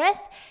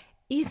 stress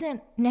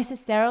isn't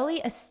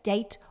necessarily a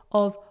state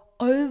of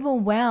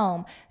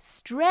overwhelm.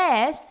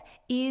 Stress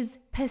is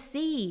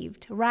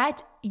perceived,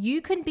 right?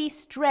 You can be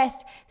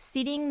stressed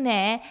sitting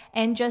there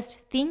and just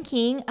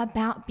thinking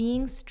about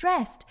being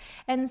stressed.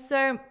 And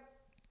so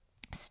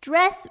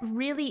stress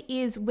really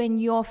is when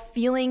you're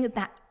feeling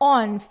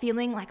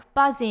like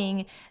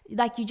buzzing,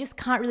 like you just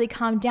can't really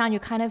calm down. You're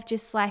kind of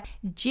just like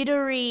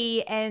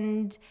jittery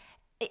and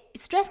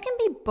stress can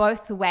be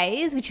both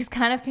ways, which is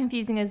kind of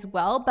confusing as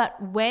well.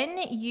 But when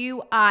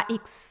you are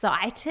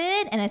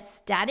excited and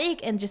ecstatic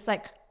and just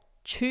like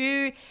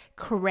too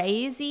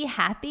crazy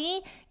happy,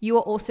 you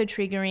are also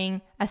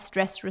triggering a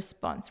stress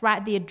response,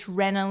 right? The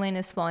adrenaline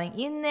is flowing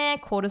in there,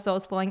 cortisol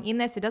is flowing in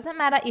there. So it doesn't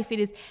matter if it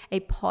is a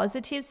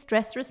positive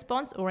stress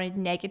response or a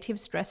negative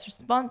stress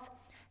response,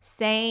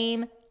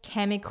 same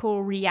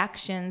chemical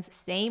reactions,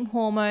 same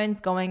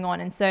hormones going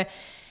on. And so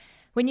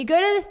when you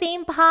go to the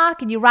theme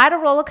park and you ride a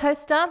roller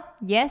coaster,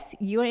 yes,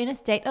 you are in a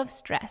state of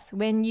stress.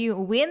 When you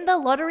win the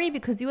lottery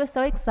because you are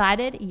so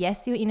excited,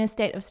 yes, you're in a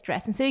state of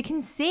stress. And so you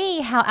can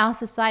see how our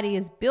society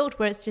is built,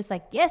 where it's just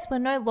like, yes, we're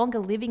no longer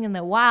living in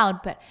the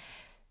wild, but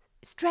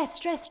stress.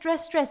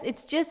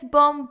 It's just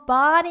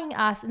bombarding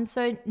us. And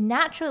so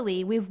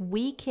naturally, we've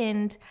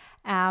weakened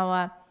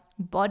our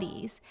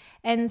bodies.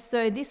 And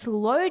so this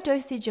low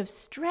dosage of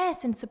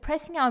stress and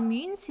suppressing our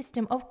immune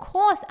system, of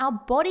course, our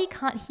body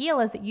can't heal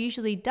as it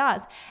usually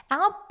does.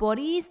 Our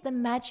bodies, the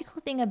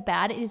magical thing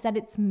about it is that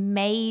it's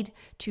made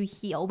to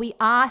heal. We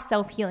are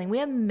self-healing. We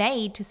are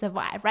made to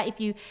survive, right?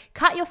 If you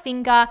cut your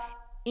finger,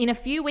 in a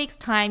few weeks'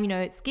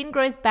 time, skin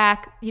grows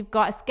back, you've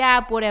got a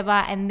scab, whatever,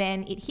 and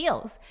then it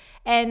heals.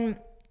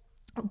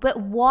 But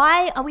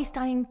why are we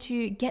starting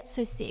to get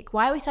so sick?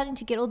 Why are we starting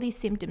to get all these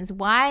symptoms?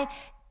 Why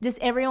does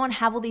everyone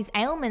have all these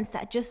ailments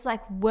that just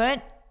like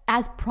weren't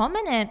as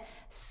prominent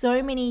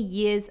so many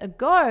years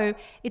ago?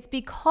 It's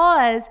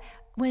because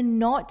we're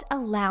not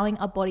allowing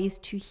our bodies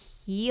to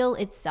heal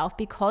itself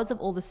because of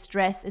all the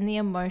stress and the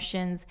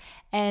emotions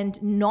and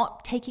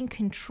not taking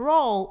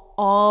control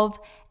of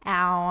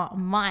our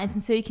minds.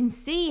 And so you can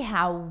see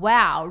how,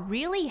 wow,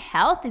 really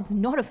health is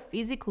not a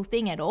physical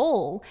thing at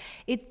all.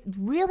 It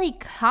really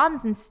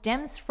comes and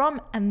stems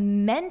from a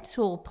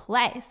mental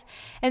place.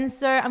 And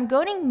so I'm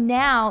going to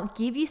now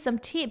give you some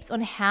tips on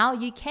how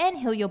you can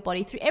heal your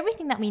body through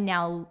everything that we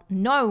now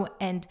know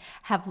and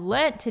have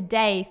learnt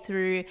today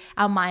through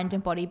our mind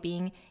and body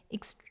being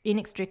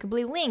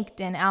inextricably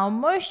linked, and our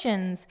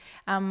emotions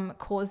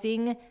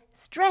causing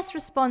stress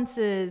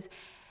responses.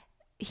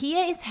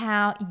 Here is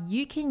how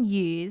you can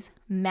use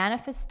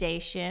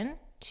manifestation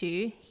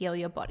to heal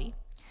your body.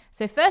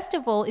 So first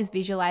of all is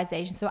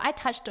visualization. So I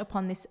touched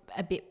upon this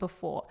a bit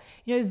before.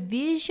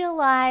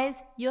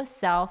 Visualize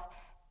yourself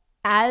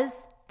as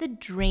the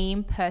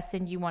dream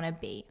person you want to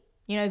be.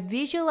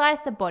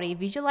 Visualize the body,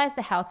 visualize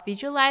the health,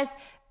 visualize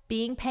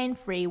being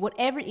pain-free,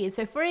 whatever it is.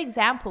 So for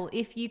example,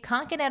 if you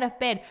can't get out of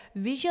bed,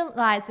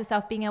 visualize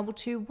yourself being able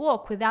to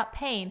walk without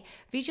pain.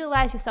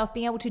 Visualize yourself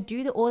being able to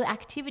do all the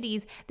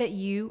activities that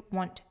you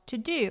want to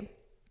do.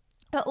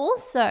 But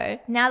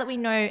also, now that we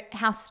know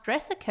how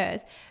stress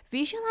occurs,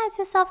 visualize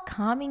yourself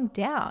calming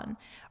down,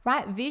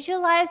 right?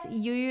 Visualize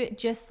you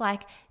just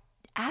like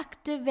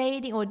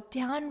activating or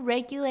down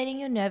regulating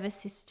your nervous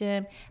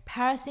system.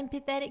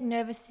 Parasympathetic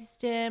nervous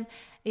system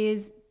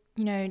is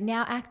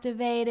now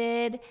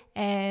activated,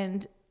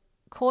 and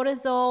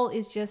cortisol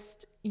is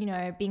just,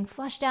 being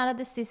flushed out of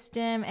the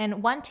system.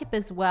 And one tip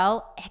as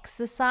well,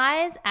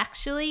 exercise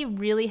actually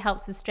really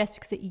helps with stress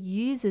because it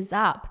uses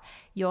up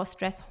your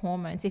stress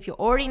hormones. If you're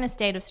already in a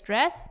state of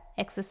stress,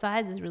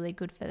 exercise is really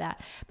good for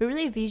that. But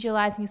really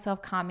visualizing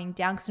yourself calming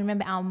down, because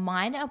remember, our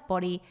mind, our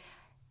body,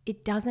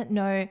 it doesn't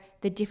know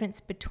the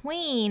difference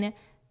between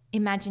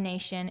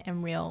imagination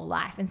and real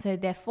life. And so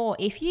therefore,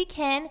 if you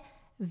can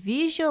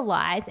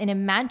visualize and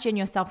imagine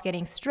yourself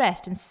getting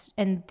stressed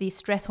and the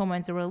stress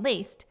hormones are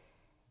released,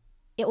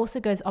 it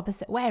also goes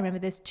opposite way. Remember,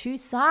 there's two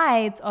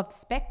sides of the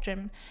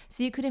spectrum.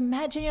 So you could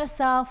imagine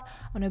yourself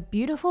on a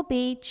beautiful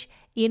beach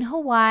in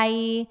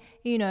Hawaii,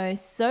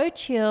 so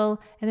chill,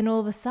 and then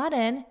all of a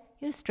sudden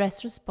your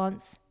stress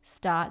response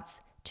starts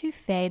to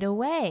fade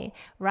away,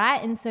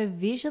 right? And so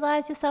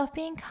visualize yourself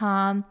being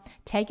calm,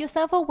 take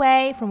yourself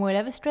away from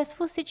whatever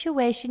stressful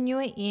situation you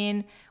are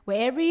in.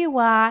 Wherever you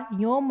are,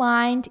 your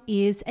mind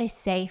is a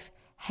safe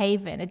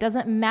haven. It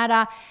doesn't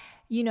matter,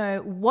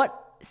 what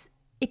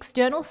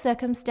external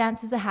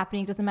circumstances are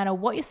happening. It doesn't matter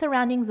what your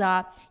surroundings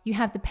are. You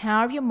have the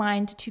power of your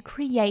mind to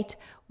create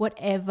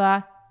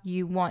whatever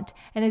you want.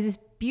 And there's this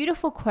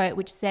beautiful quote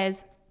which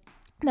says,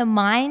 the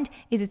mind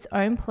is its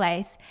own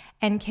place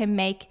and can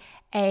make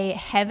a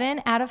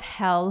heaven out of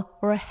hell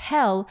or a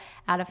hell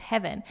out of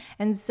heaven.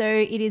 And so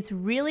it is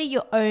really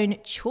your own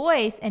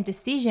choice and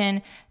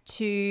decision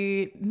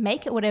to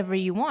make it whatever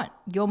you want.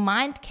 Your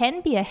mind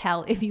can be a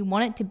hell if you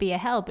want it to be a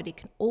hell, but it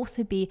can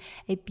also be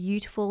a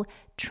beautiful,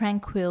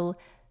 tranquil,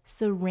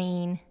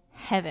 serene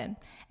heaven.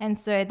 And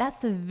so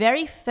that's the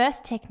very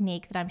first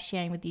technique that I'm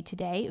sharing with you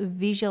today,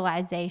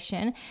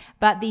 visualization.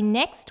 But the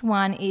next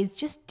one is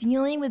just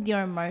dealing with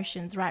your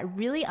emotions, right?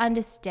 Really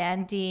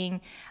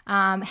understanding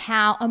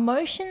how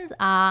emotions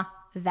are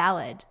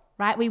valid,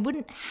 right? We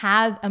wouldn't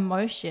have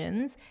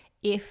emotions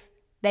if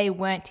they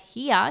weren't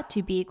here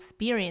to be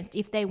experienced,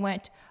 if they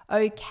weren't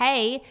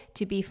okay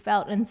to be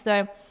felt. And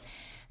so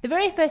the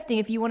very first thing,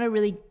 if you want to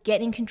really get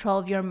in control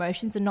of your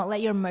emotions and not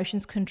let your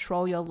emotions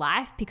control your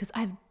life, because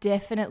I've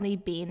definitely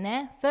been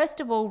there, first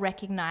of all,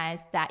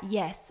 recognize that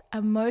yes,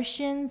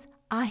 emotions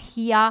are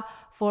here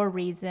for a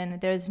reason.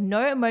 There is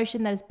no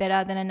emotion that is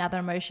better than another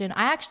emotion.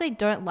 I actually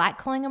don't like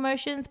calling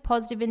emotions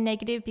positive and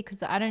negative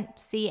because I don't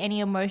see any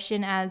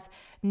emotion as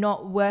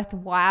not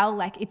worthwhile.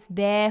 Like, it's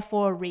there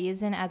for a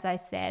reason, as I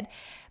said.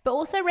 But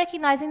also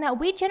recognizing that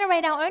we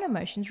generate our own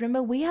emotions.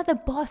 Remember, we are the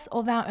boss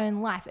of our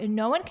own life, and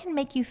no one can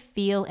make you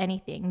feel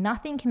anything.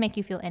 Nothing can make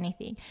you feel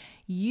anything.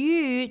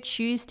 You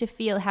choose to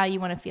feel how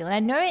you want to feel. And I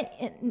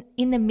know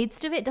in the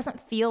midst of it, it doesn't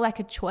feel like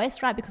a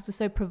choice, right? Because we're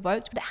so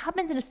provoked, but it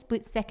happens in a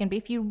split second. But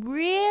if you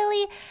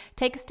really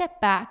take a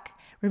step back,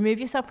 remove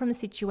yourself from the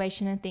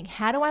situation and think,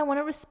 how do I want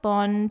to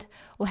respond,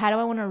 or how do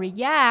I want to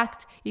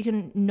react? You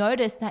can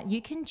notice that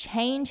you can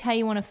change how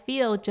you want to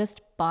feel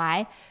just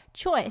by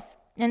choice.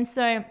 And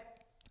so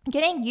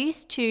getting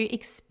used to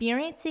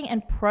experiencing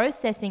and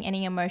processing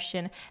any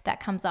emotion that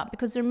comes up,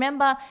 because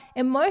remember,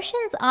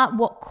 emotions aren't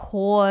what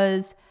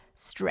cause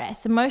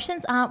stress.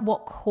 Emotions aren't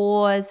what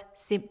cause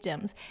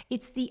symptoms.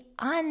 It's the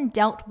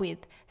undealt with,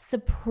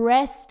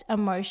 suppressed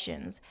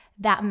emotions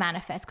that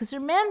manifest. Because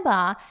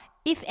remember,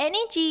 if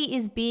energy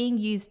is being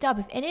used up,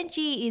 if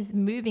energy is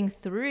moving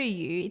through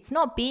you, it's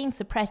not being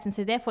suppressed, and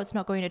so therefore it's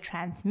not going to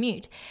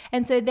transmute.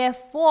 And so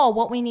therefore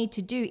what we need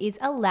to do is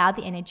allow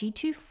the energy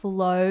to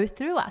flow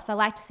through us. I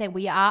like to say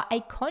we are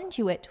a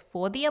conduit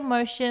for the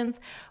emotions,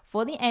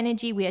 for the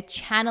energy. We are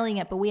channeling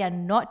it, but we are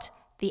not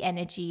the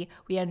energy.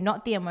 We are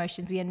not the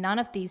emotions. We are none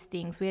of these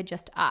things. We are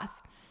just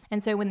us.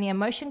 And so when the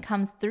emotion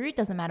comes through, it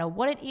doesn't matter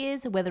what it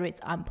is, whether it's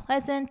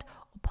unpleasant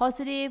or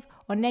positive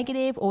or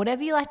negative or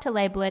whatever you like to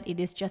label it, it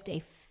is just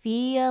a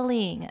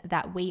feeling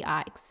that we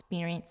are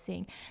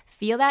experiencing.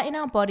 Feel that in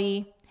our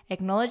body,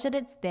 acknowledge that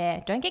it's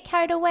there. Don't get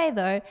carried away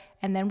though,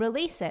 and then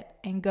release it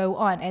and go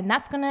on. And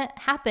that's going to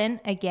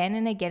happen again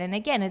and again and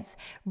again. It's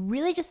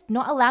really just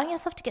not allowing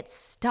yourself to get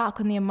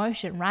stuck on the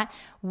emotion, right?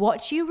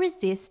 What you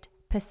resist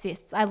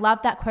persists. I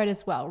love that quote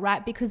as well,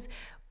 right? Because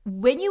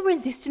when you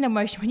resist an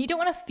emotion, when you don't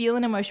want to feel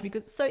an emotion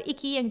because it's so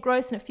icky and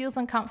gross and it feels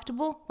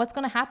uncomfortable, what's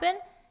going to happen?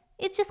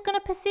 It's just going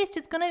to persist.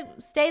 It's going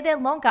to stay there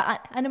longer.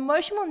 An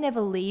emotion will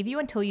never leave you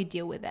until you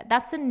deal with it.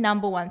 That's the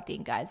number one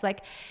thing, guys.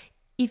 Like,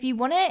 if you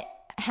want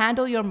to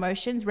handle your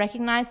emotions,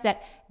 recognize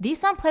that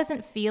this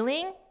unpleasant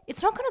feeling,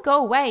 it's not going to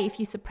go away if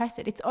you suppress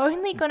it. It's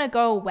only going to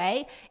go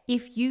away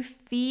if you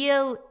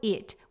feel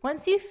it.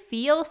 Once you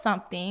feel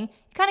something,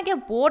 you kind of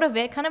get bored of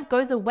it, kind of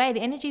goes away.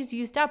 The energy is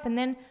used up and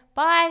then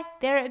bye,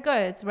 there it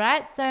goes,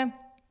 right? So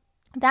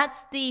that's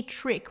the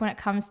trick when it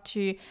comes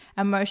to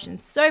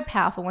emotions. So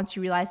powerful once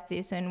you realize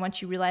this, and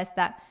once you realize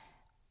that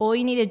all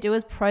you need to do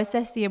is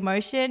process the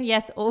emotion.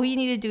 Yes, all you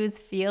need to do is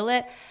feel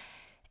it.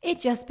 It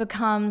just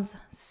becomes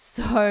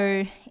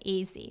so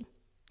easy.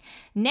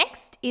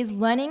 Next is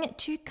learning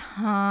to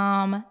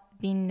calm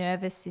the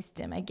nervous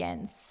system.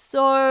 Again,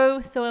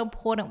 so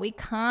important. We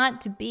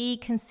can't be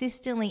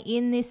consistently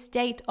in this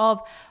state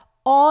of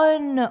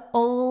on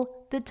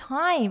all the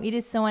time. It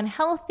is so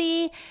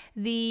unhealthy.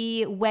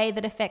 The way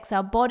that affects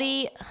our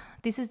body,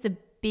 this is the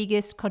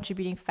biggest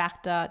contributing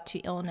factor to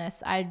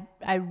illness. I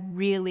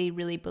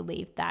really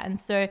believe that. And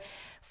so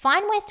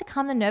find ways to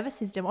calm the nervous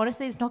system.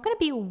 Honestly, it's not going to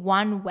be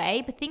one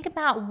way, but think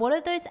about what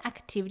are those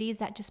activities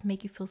that just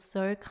make you feel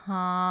so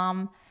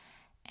calm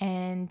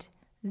and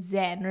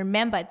zen.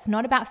 Remember, it's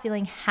not about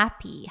feeling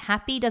happy.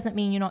 Happy doesn't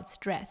mean you're not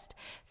stressed.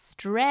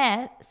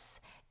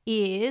 Stress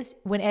is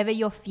whenever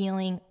you're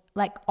feeling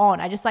like on.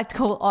 I just like to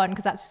call it on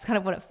because that's just kind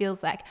of what it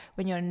feels like.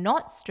 When you're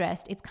not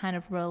stressed, it's kind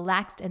of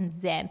relaxed and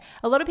zen.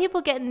 A lot of people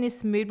get in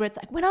this mood where it's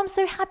like, when I'm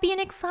so happy and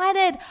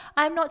excited,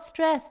 I'm not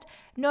stressed.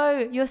 No,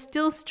 you're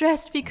still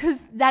stressed because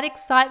that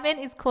excitement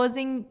is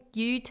causing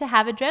you to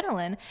have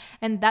adrenaline,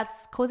 and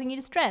that's causing you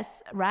to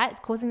stress, right? It's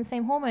causing the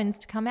same hormones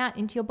to come out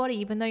into your body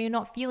even though you're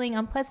not feeling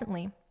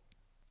unpleasantly.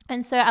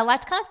 And so I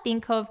like to kind of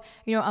think of,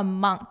 a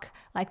monk.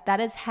 Like, that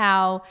is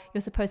how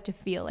you're supposed to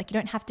feel. Like, you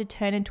don't have to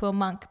turn into a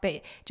monk,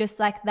 but just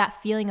like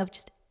that feeling of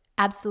just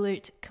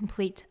absolute,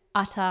 complete,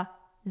 utter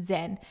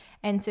zen.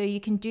 And so you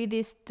can do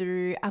this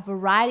through a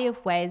variety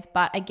of ways.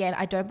 But again,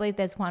 I don't believe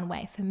there's one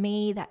way. For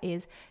me, that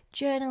is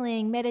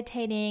journaling,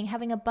 meditating,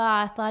 having a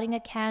bath, lighting a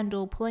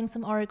candle, pulling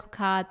some oracle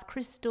cards,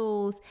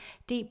 crystals,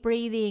 deep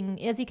breathing.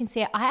 As you can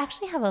see, I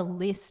actually have a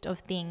list of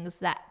things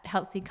that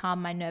helps me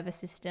calm my nervous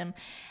system.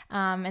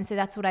 And so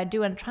that's what I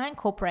do, and try and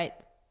incorporate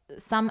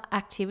some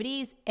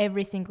activities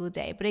every single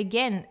day. But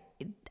again,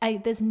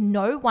 there's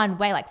no one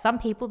way. Like, some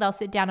people, they'll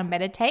sit down and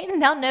meditate and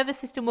their nervous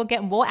system will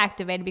get more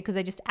activated because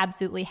they just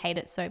absolutely hate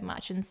it so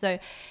much. And so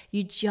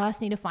you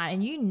just need to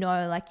find,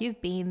 and like,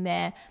 you've been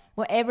there,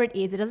 whatever it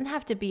is. It doesn't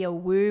have to be a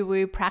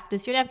woo-woo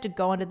practice. You don't have to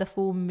go under the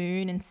full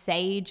moon and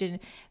sage and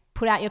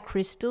put out your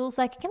crystals.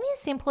 Like, it can be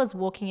as simple as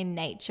walking in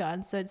nature.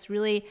 And so it's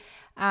really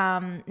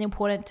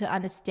important to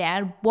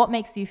understand what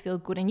makes you feel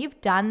good. And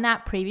you've done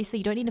that previously.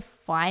 You don't need to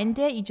find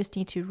it. You just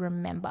need to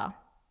remember.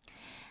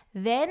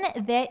 Then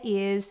there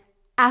is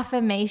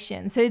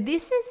affirmation. So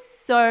this is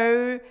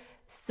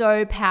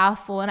so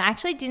powerful. And I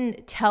actually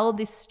didn't tell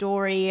this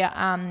story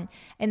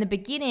in the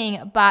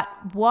beginning, but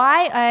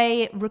why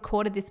I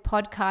recorded this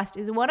podcast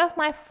is one of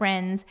my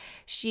friends,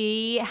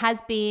 she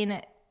has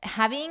been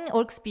having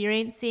or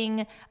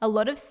experiencing a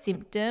lot of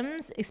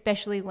symptoms,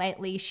 especially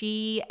lately.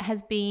 She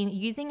has been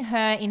using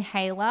her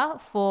inhaler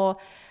for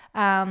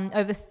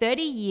over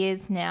 30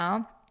 years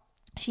now.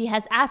 She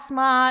has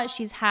asthma.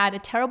 She's had a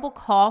terrible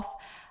cough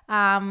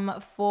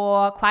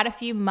for quite a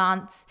few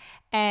months,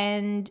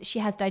 and she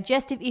has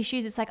digestive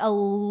issues. It's like a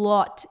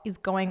lot is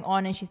going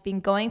on, and she's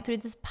been going through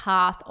this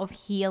path of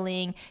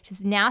healing.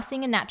 She's now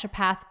seeing a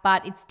naturopath,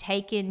 but it's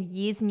taken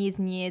years and years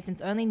and years, and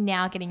it's only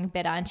now getting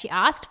better. And she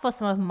asked for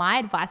some of my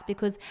advice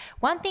because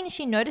one thing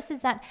she noticed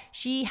is that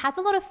she has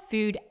a lot of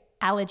food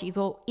allergies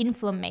or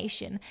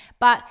inflammation.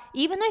 But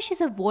even though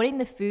she's avoiding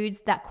the foods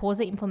that cause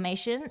her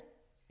inflammation,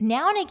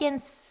 now and again,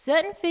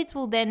 certain foods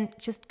will then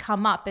just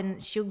come up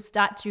and she'll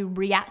start to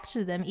react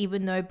to them,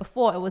 even though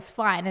before it was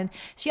fine. And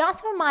she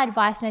asked for my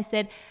advice, and I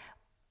said,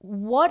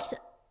 what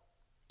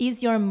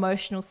is your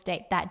emotional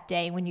state that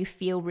day when you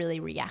feel really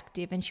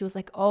reactive? And she was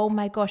like, oh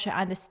my gosh, I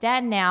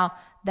understand now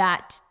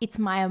that it's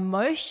my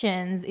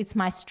emotions, it's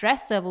my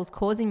stress levels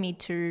causing me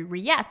to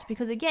react.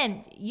 Because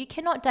again, you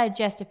cannot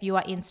digest if you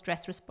are in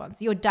stress response.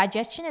 Your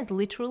digestion is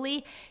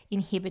literally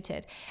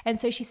inhibited. And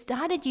so she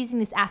started using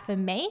this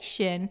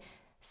affirmation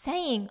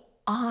saying,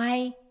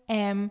 I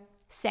am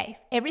safe.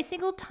 Every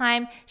single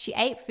time she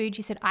ate food,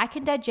 she said, I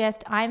can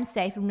digest, I'm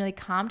safe, and really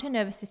calmed her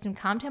nervous system,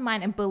 calmed her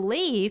mind, and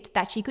believed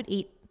that she could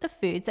eat the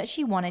foods that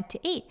she wanted to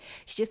eat.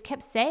 She just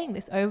kept saying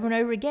this over and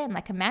over again,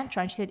 like a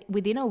mantra. And she said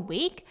within a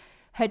week,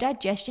 her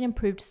digestion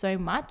improved so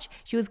much.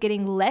 She was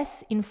getting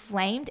less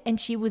inflamed, and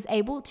she was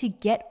able to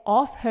get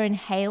off her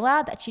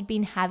inhaler that she'd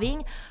been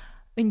having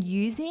and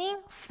using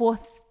for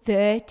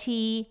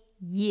 30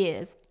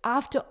 years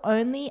after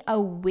only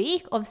a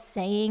week of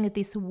saying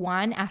this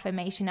one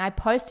affirmation. I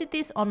posted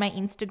this on my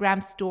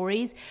Instagram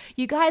stories.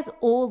 You guys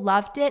all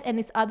loved it. And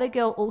this other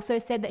girl also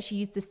said that she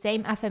used the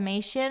same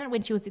affirmation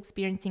when she was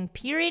experiencing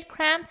period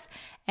cramps,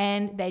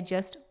 and they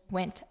just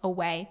went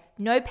away.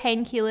 No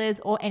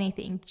painkillers or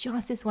anything,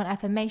 just this one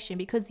affirmation,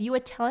 because you are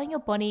telling your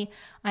body,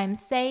 I am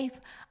safe,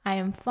 I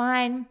am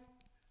fine,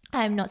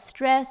 I am not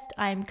stressed,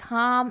 I am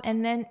calm,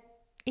 and then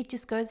it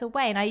just goes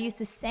away. And I use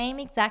the same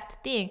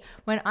exact thing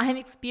when I'm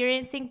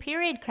experiencing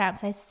period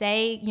cramps. I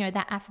say,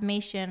 that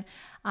affirmation,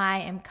 I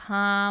am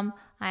calm,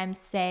 I am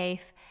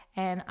safe,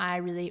 and I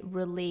really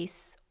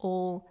release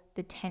all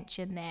the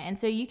tension there. And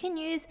so you can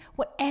use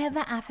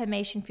whatever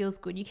affirmation feels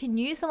good. You can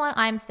use the one,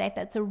 I'm safe.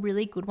 That's a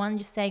really good one,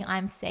 just saying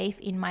I'm safe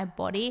in my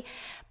body.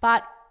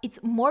 But it's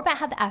more about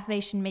how the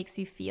affirmation makes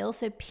you feel.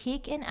 So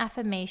pick an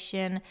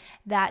affirmation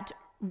that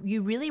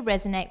you really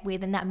resonate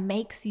with and that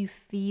makes you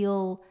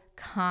feel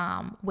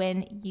calm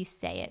when you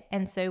say it.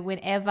 And so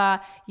whenever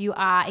you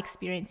are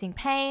experiencing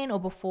pain, or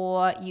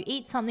before you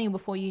eat something, or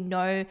before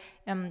you're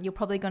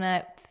probably going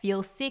to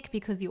feel sick,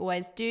 because you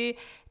always do,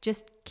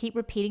 just keep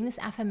repeating this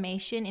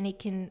affirmation,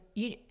 and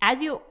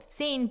as you've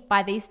seen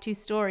by these two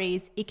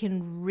stories, it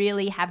can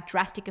really have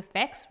drastic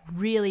effects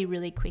really,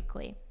 really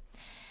quickly.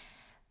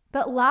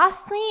 But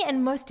lastly,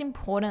 and most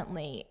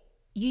importantly,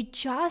 you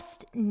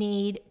just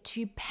need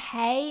to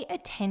pay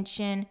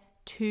attention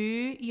to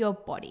your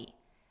body.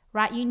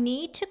 Right? You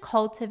need to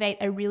cultivate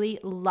a really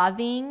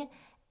loving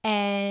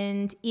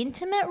and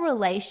intimate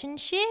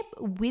relationship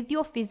with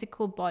your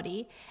physical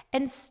body,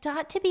 and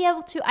start to be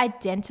able to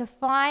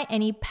identify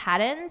any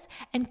patterns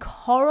and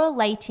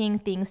correlating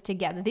things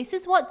together. This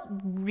is what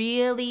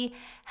really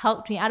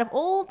helped me. Out of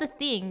all the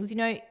things,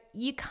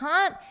 you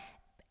can't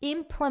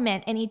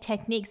implement any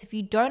techniques if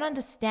you don't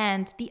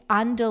understand the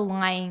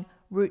underlying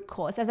root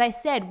cause. As I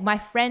said, my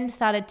friend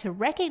started to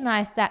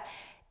recognize that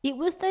it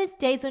was those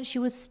days when she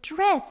was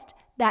stressed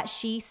that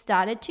she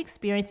started to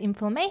experience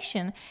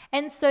inflammation.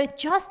 And so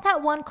just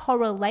that one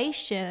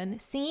correlation,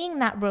 seeing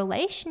that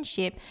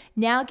relationship,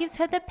 now gives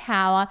her the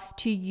power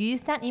to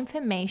use that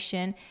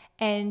information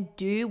and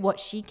do what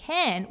she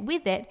can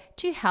with it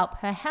to help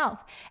her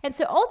health. And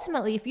so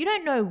ultimately, if you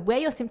don't know where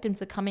your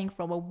symptoms are coming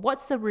from, or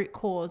what's the root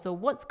cause, or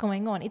what's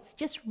going on, it's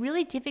just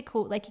really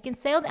difficult. Like, you can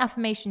say all the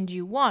affirmations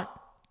you want,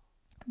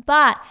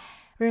 but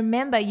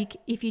remember,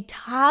 if you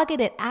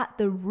target it at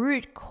the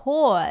root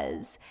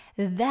cause,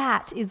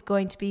 that is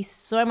going to be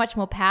so much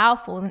more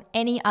powerful than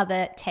any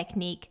other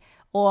technique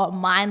or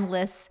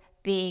mindless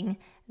thing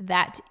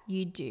that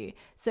you do.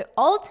 So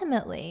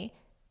ultimately,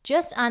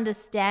 just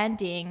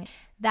understanding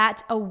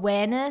that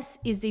awareness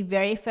is the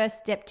very first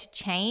step to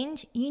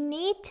change. You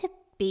need to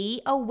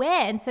be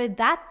aware. And so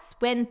that's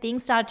when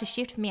things started to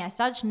shift for me. I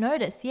started to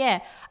notice,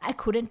 I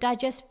couldn't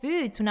digest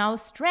foods when I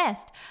was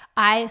stressed.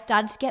 I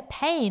started to get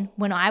pain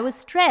when I was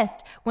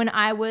stressed. When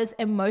I was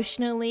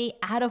emotionally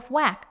out of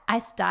whack, I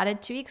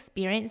started to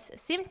experience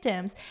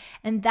symptoms,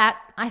 and that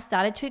I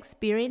started to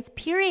experience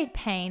period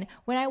pain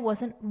when I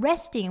wasn't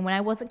resting, when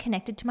I wasn't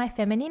connected to my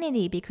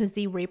femininity, because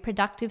the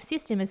reproductive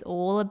system is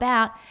all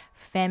about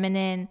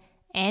feminine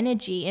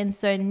energy. And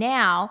so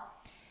now,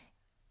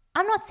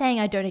 I'm not saying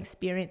I don't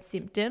experience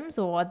symptoms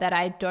or that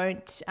I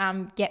don't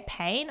get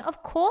pain.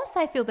 Of course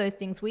I feel those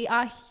things. We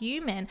are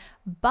human.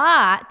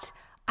 But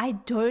I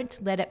don't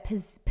let it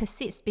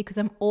persist because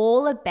I'm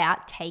all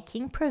about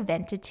taking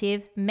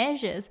preventative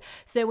measures.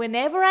 So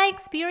whenever I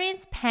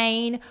experience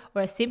pain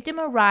or a symptom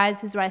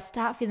arises or I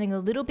start feeling a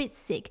little bit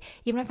sick,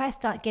 even if I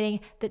start getting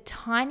the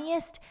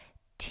tiniest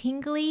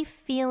tingly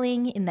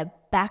feeling in the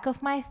back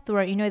of my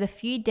throat, the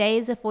few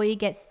days before you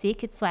get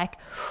sick, it's like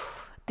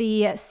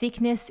the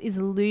sickness is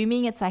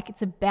looming. It's like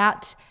it's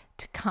about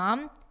to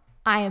come.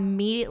 I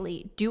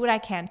immediately do what I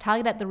can,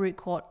 target at the root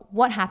cause.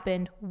 What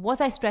happened?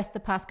 Was I stressed the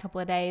past couple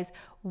of days?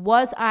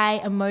 Was I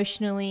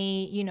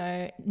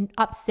emotionally,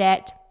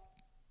 upset?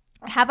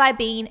 Have I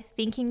been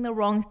thinking the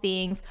wrong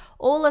things?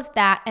 All of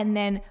that. And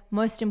then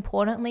most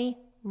importantly,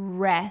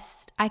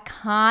 rest. I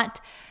can't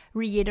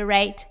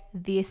reiterate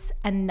this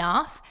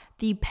enough.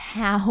 The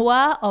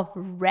power of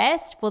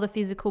rest for the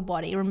physical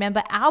body.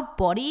 Remember, our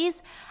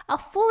bodies are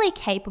fully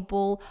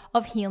capable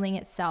of healing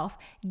itself.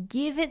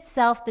 Give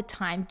itself the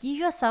time, give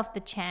yourself the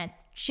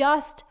chance,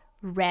 just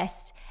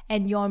rest,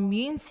 and your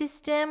immune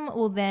system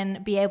will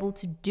then be able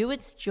to do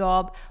its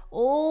job.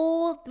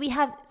 We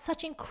have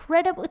such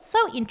incredible, it's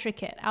so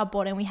intricate, our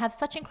body, and we have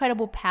such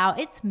incredible power.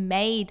 It's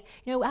made,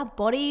 our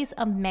bodies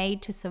are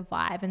made to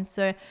survive. And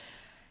so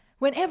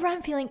whenever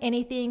I'm feeling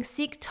anything,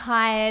 sick,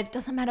 tired,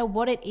 doesn't matter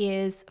what it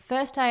is,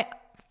 first I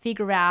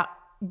figure out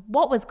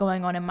what was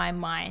going on in my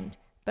mind.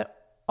 But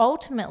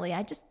ultimately,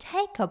 I just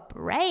take a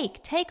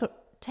break, take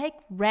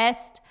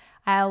rest.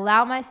 I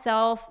allow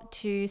myself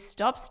to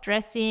stop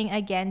stressing,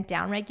 again,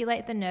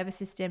 downregulate the nervous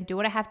system, do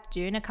what I have to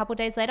do, and a couple of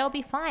days later I'll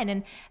be fine.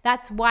 And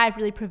that's why I've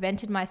really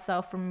prevented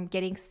myself from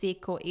getting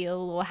sick or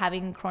ill or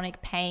having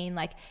chronic pain.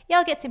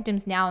 I'll get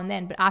symptoms now and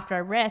then, but after I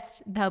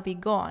rest, they'll be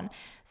gone.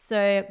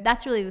 So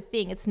that's really the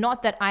thing. It's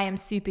not that I am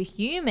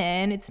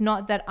superhuman. It's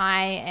not that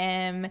I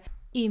am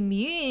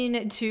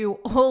immune to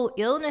all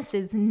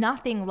illnesses,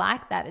 nothing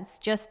like that. It's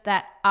just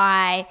that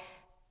I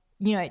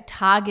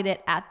target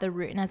it at the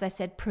root. And as I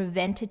said,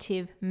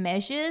 preventative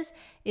measures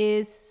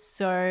is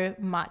so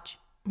much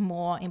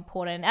more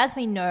important. As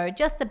we know,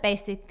 just the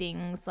basic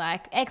things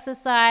like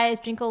exercise,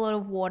 drink a lot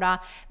of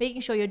water,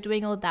 making sure you're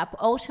doing all that. But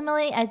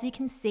ultimately, as you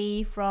can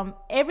see from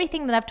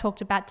everything that I've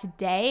talked about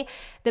today,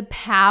 the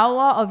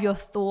power of your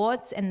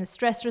thoughts and the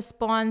stress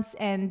response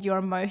and your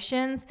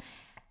emotions,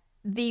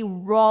 the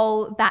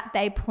role that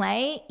they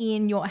play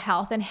in your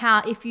health, and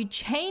how if you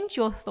change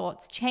your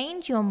thoughts,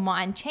 change your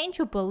mind, change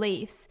your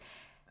beliefs,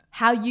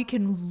 how you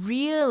can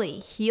really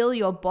heal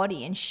your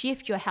body and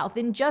shift your health.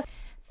 In just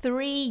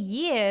 3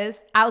 years,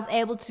 I was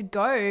able to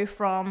go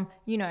from,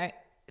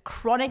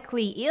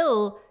 chronically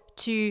ill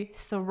to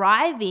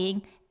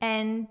thriving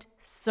and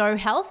so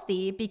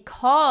healthy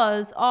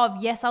because of,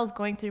 yes, I was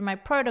going through my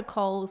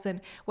protocols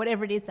and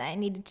whatever it is that I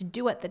needed to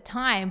do at the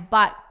time,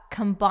 but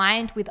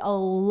combined with a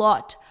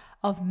lot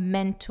of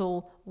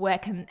mental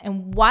work.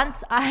 And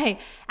once I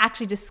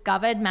actually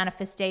discovered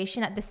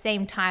manifestation at the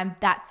same time,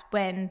 that's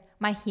when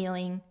my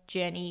healing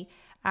journey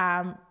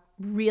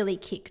really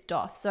kicked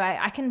off. So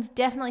I can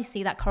definitely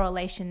see that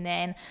correlation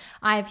there. And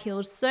I've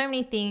healed so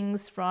many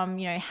things from,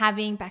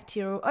 having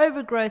bacterial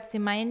overgrowths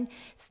in my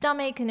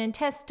stomach and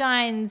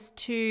intestines,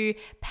 to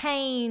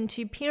pain,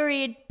 to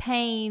period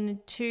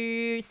pain,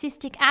 to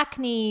cystic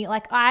acne.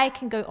 I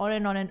can go on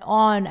and on and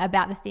on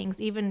about the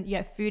things, even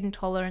food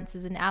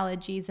intolerances and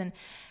allergies. And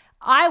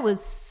I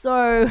was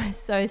so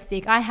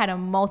sick. I had a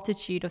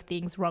multitude of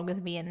things wrong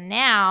with me. And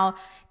now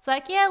it's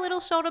a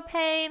little shoulder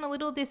pain, a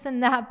little this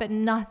and that, but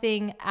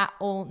nothing at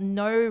all.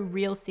 No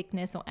real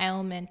sickness or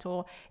ailment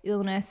or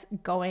illness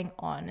going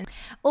on.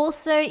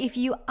 Also, if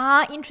you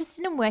are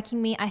interested in working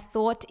with me, I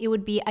thought it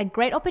would be a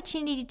great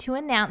opportunity to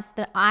announce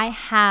that I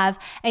have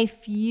a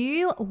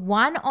few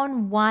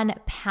one-on-one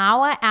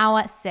power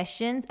hour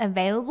sessions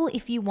available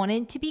if you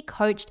wanted to be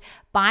coached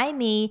by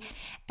me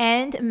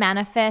and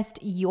manifest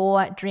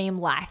your dream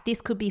life.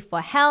 This could be for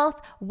health,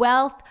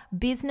 wealth,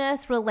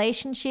 business,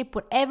 relationship,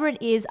 whatever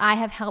it is. I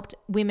have helped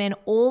women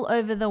all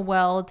over the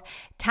world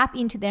tap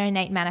into their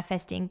innate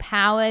manifesting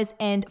powers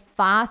and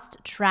fast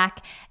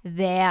track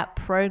their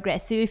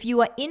progress. So if you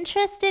are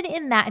interested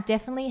in that,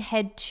 definitely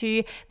head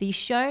to the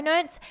show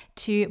notes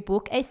to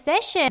book a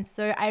session.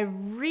 So I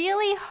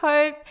really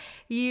hope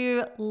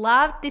you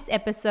loved this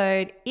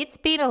episode. It's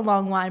been a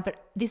long one, but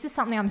this is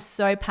something I'm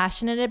so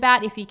passionate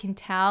about, if you can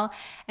tell.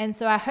 And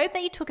so I hope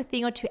that you took a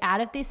thing or two out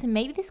of this, and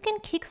maybe this can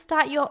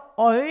kickstart your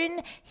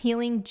own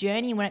healing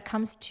journey when it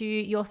comes to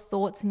your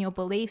thoughts and your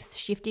beliefs,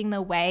 shifting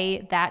the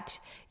way that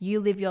you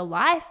live your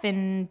life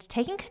and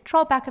taking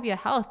control back of your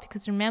health.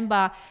 Because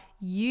remember,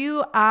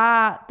 you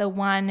are the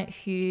one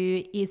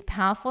who is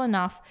powerful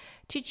enough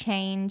to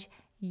change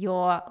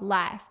your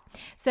life.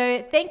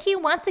 So thank you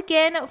once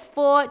again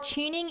for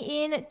tuning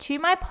in to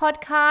my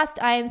podcast.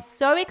 I am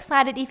so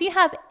excited. If you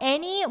have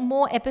any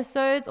more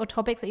episodes or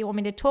topics that you want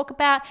me to talk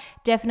about,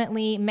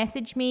 definitely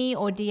message me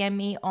or DM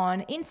me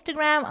on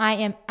Instagram. I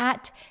am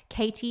at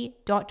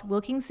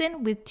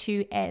katie.wilkinson with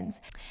 2 N's.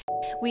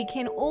 We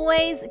can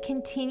always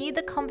continue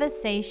the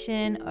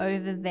conversation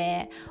over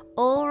there.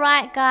 All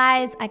right,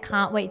 guys, I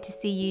can't wait to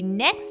see you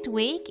next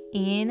week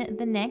in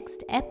the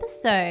next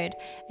episode.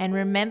 And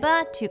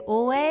remember to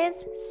always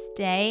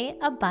stay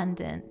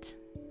abundant.